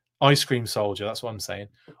us Ice Cream Soldier. That's what I'm saying.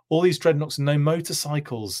 All these dreadnoughts and no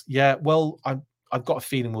motorcycles. Yeah, well, I've got a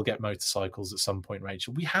feeling we'll get motorcycles at some point,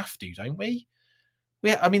 Rachel. We have to, don't we?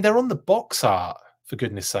 I mean, they're on the box art, for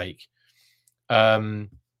goodness sake. What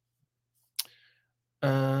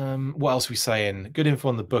else are we saying? Good info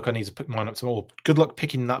on the book. I need to put mine up to more. Good luck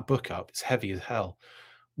picking that book up. It's heavy as hell.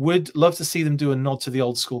 Would love to see them do a nod to the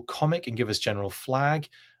old school comic and give us General Flag.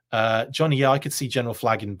 Johnny, yeah, I could see General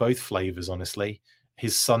Flag in both flavors, honestly.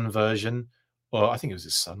 His son version, or I think it was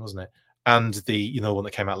his son, wasn't it? And the one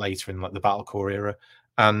that came out later in like the Battlecore era.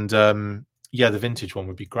 And yeah, the vintage one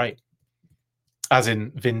would be great. As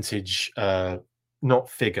in vintage, not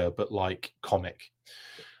figure, but like comic.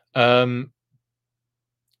 4-wigger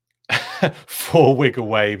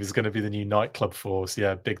wave is going to be the new nightclub force.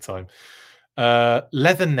 Yeah, big time.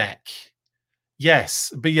 Leatherneck.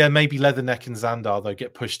 Yes, but yeah, maybe Leatherneck and Xandar though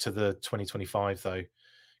get pushed to the 2025 though,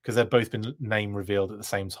 because they've both been name revealed at the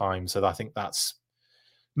same time. So I think that's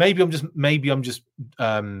maybe I'm just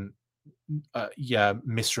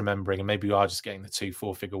misremembering, and maybe we are just getting the 2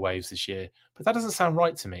 4-figure waves this year. But that doesn't sound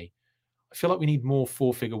right to me. I feel like we need more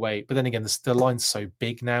 4-figure wave. But then again, the line's so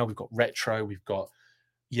big now. We've got retro. We've got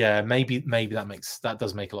maybe that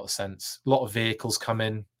does make a lot of sense. A lot of vehicles come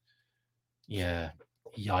in. Yeah,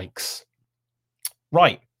 yikes.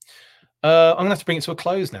 Right. I'm gonna have to bring it to a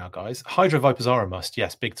close now, guys. Hydro Vipers are a must,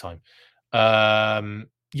 yes, big time.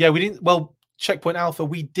 Yeah, we didn't. Well, Checkpoint Alpha,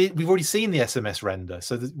 we did. We've already seen the SMS render,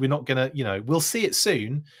 so we're not gonna. We'll see it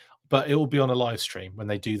soon, but it will be on a live stream when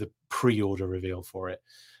they do the pre-order reveal for it.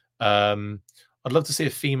 I'd love to see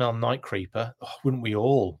a female Night Creeper. Oh, wouldn't we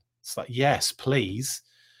all? It's like, yes, please.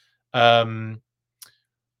 I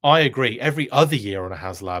agree. Every other year on a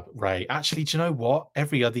HasLab, Ray. Actually, do you know what?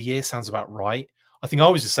 Every other year sounds about right. I think I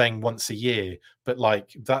was just saying once a year, but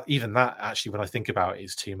like that, even that actually, when I think about it,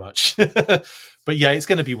 is too much. But yeah, it's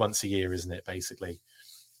going to be once a year, isn't it? Basically,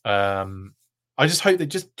 I just hope that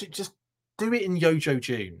just do it in Yojo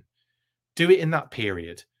June, do it in that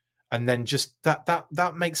period, and then just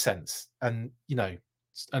that makes sense. And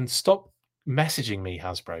and stop messaging me,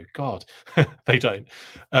 Hasbro. God, they don't.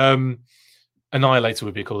 Annihilator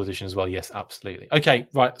would be a cool addition as well. Yes, absolutely. Okay,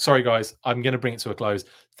 right. Sorry, guys. I'm going to bring it to a close.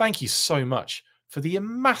 Thank you so much for the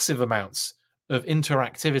massive amounts of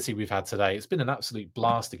interactivity we've had today. It's been an absolute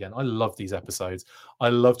blast again. I love these episodes. I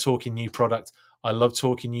love talking new product. I love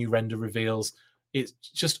talking new render reveals. It's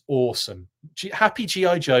just awesome. Happy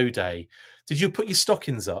G.I. Joe Day. Did you put your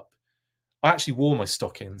stockings up? I actually wore my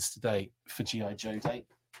stockings today for G.I. Joe Day.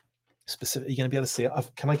 Specifically, you're going to be able to see it.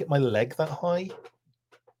 Can I get my leg that high?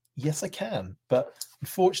 Yes, I can, but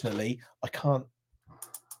unfortunately, I can't.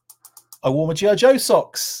 I wore my G.I. Joe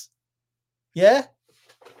socks. Yeah?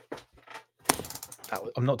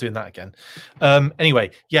 I'm not doing that again.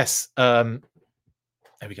 Anyway, yes. There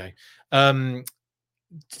we go.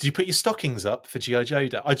 Did you put your stockings up for G.I. Joe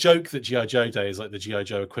Day? I joke that G.I. Joe Day is like the G.I.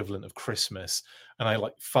 Joe equivalent of Christmas, and I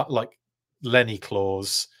like Lenny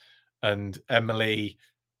Claus and Emily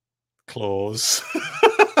Claus.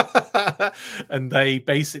 And they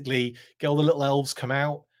basically get all the little elves come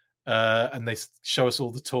out and they show us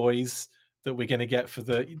all the toys that we're going to get for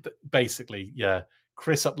basically, yeah.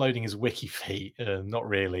 Chris uploading his wiki feet. Not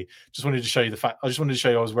really. Just wanted to show you the fact. I just wanted to show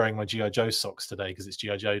you I was wearing my G.I. Joe socks today because it's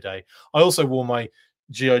G.I. Joe Day. I also wore my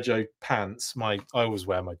G.I. Joe pants. I always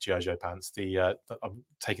wear my G.I. Joe pants. I'm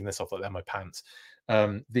taking this off like they're my pants.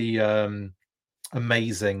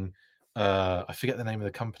 Amazing. I forget the name of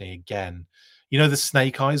the company again. You know the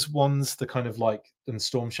Snake Eyes ones, the kind of like and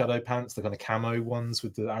Storm Shadow pants, the kind of camo ones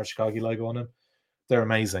with the Arashikage logo on them. They're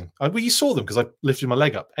amazing. Well, you saw them because I lifted my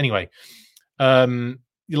leg up. Anyway,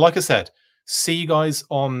 like I said, see you guys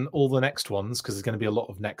on all the next ones because there's going to be a lot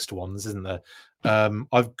of next ones, isn't there?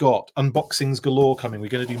 I've got unboxings galore coming. We're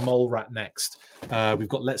going to do Mole Rat next. We've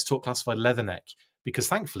got Let's Talk Classified Leatherneck because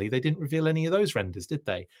thankfully they didn't reveal any of those renders, did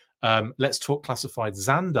they? Let's Talk Classified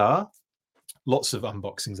Xandar. Lots of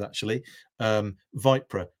unboxings, actually.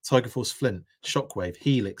 Vipra, Tiger Force Flint, Shockwave,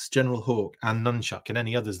 Helix, General Hawk, and Nunchuck, and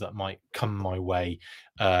any others that might come my way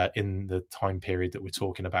in the time period that we're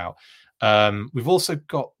talking about. We've also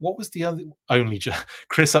got, what was the other? Only Joe.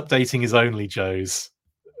 Chris updating his Only Joes.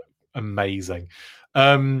 Amazing.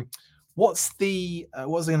 What was I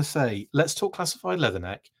going to say? Let's Talk Classified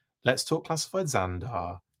Leatherneck. Let's Talk Classified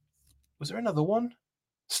Xandar. Was there another one?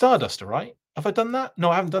 Starduster, right? Have I done that? No,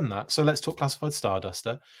 I haven't done that. So Let's Talk Classified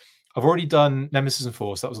Starduster. I've already done Nemesis and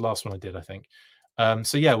Force. That was the last one I did, I think.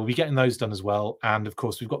 So yeah, we'll be getting those done as well. And of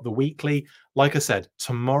course, we've got the weekly. Like I said,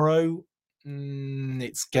 tomorrow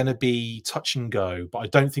it's going to be touch and go, but I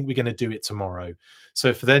don't think we're going to do it tomorrow.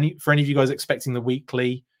 So for any of you guys expecting the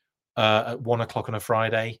weekly at 1 o'clock on a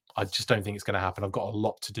Friday, I just don't think it's going to happen. I've got a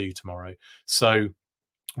lot to do tomorrow. So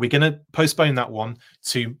we're going to postpone that one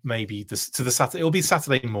to maybe the Saturday. It'll be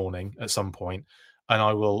Saturday morning at some point, and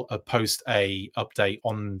I will post a update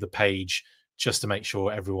on the page just to make sure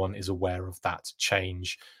everyone is aware of that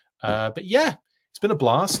change. But yeah, it's been a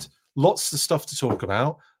blast. Lots of stuff to talk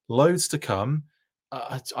about. Loads to come.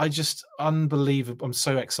 I just unbelievable. I'm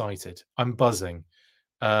so excited. I'm buzzing.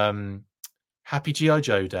 Happy G.I.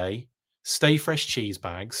 Joe Day. Stay fresh cheese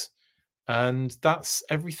bags. And that's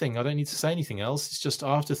everything. I don't need to say anything else. It's just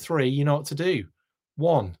after 3, you know what to do.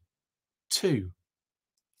 1, 2,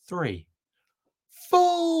 3.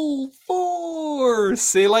 Full force.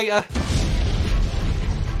 See you later.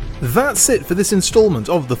 That's it for this installment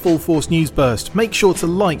of the Full Force News Burst. Make sure to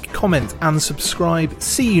like, comment, and subscribe.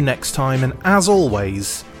 See you next time, and as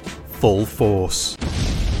always, full force.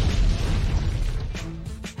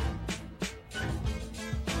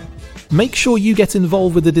 Make sure you get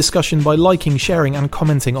involved with the discussion by liking, sharing and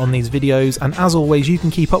commenting on these videos, and as always you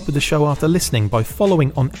can keep up with the show after listening by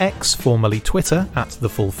following on X, formerly Twitter, @The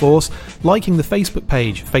Full Force, liking the Facebook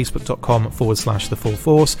page, facebook.com/The Full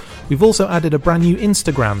Force. We've also added a brand new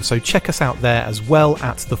Instagram, so check us out there as well,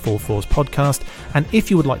 @The Full Force Podcast, and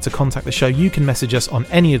if you would like to contact the show you can message us on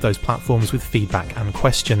any of those platforms with feedback and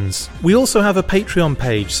questions. We also have a Patreon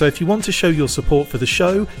page, so if you want to show your support for the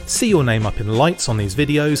show, see your name up in lights on these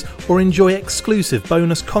videos, or enjoy exclusive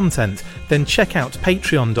bonus content, then check out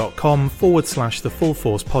patreon.com/The Full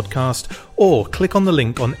Force Podcast, or click on the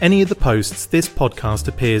link on any of the posts this podcast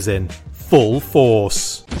appears in. Full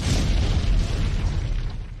Force.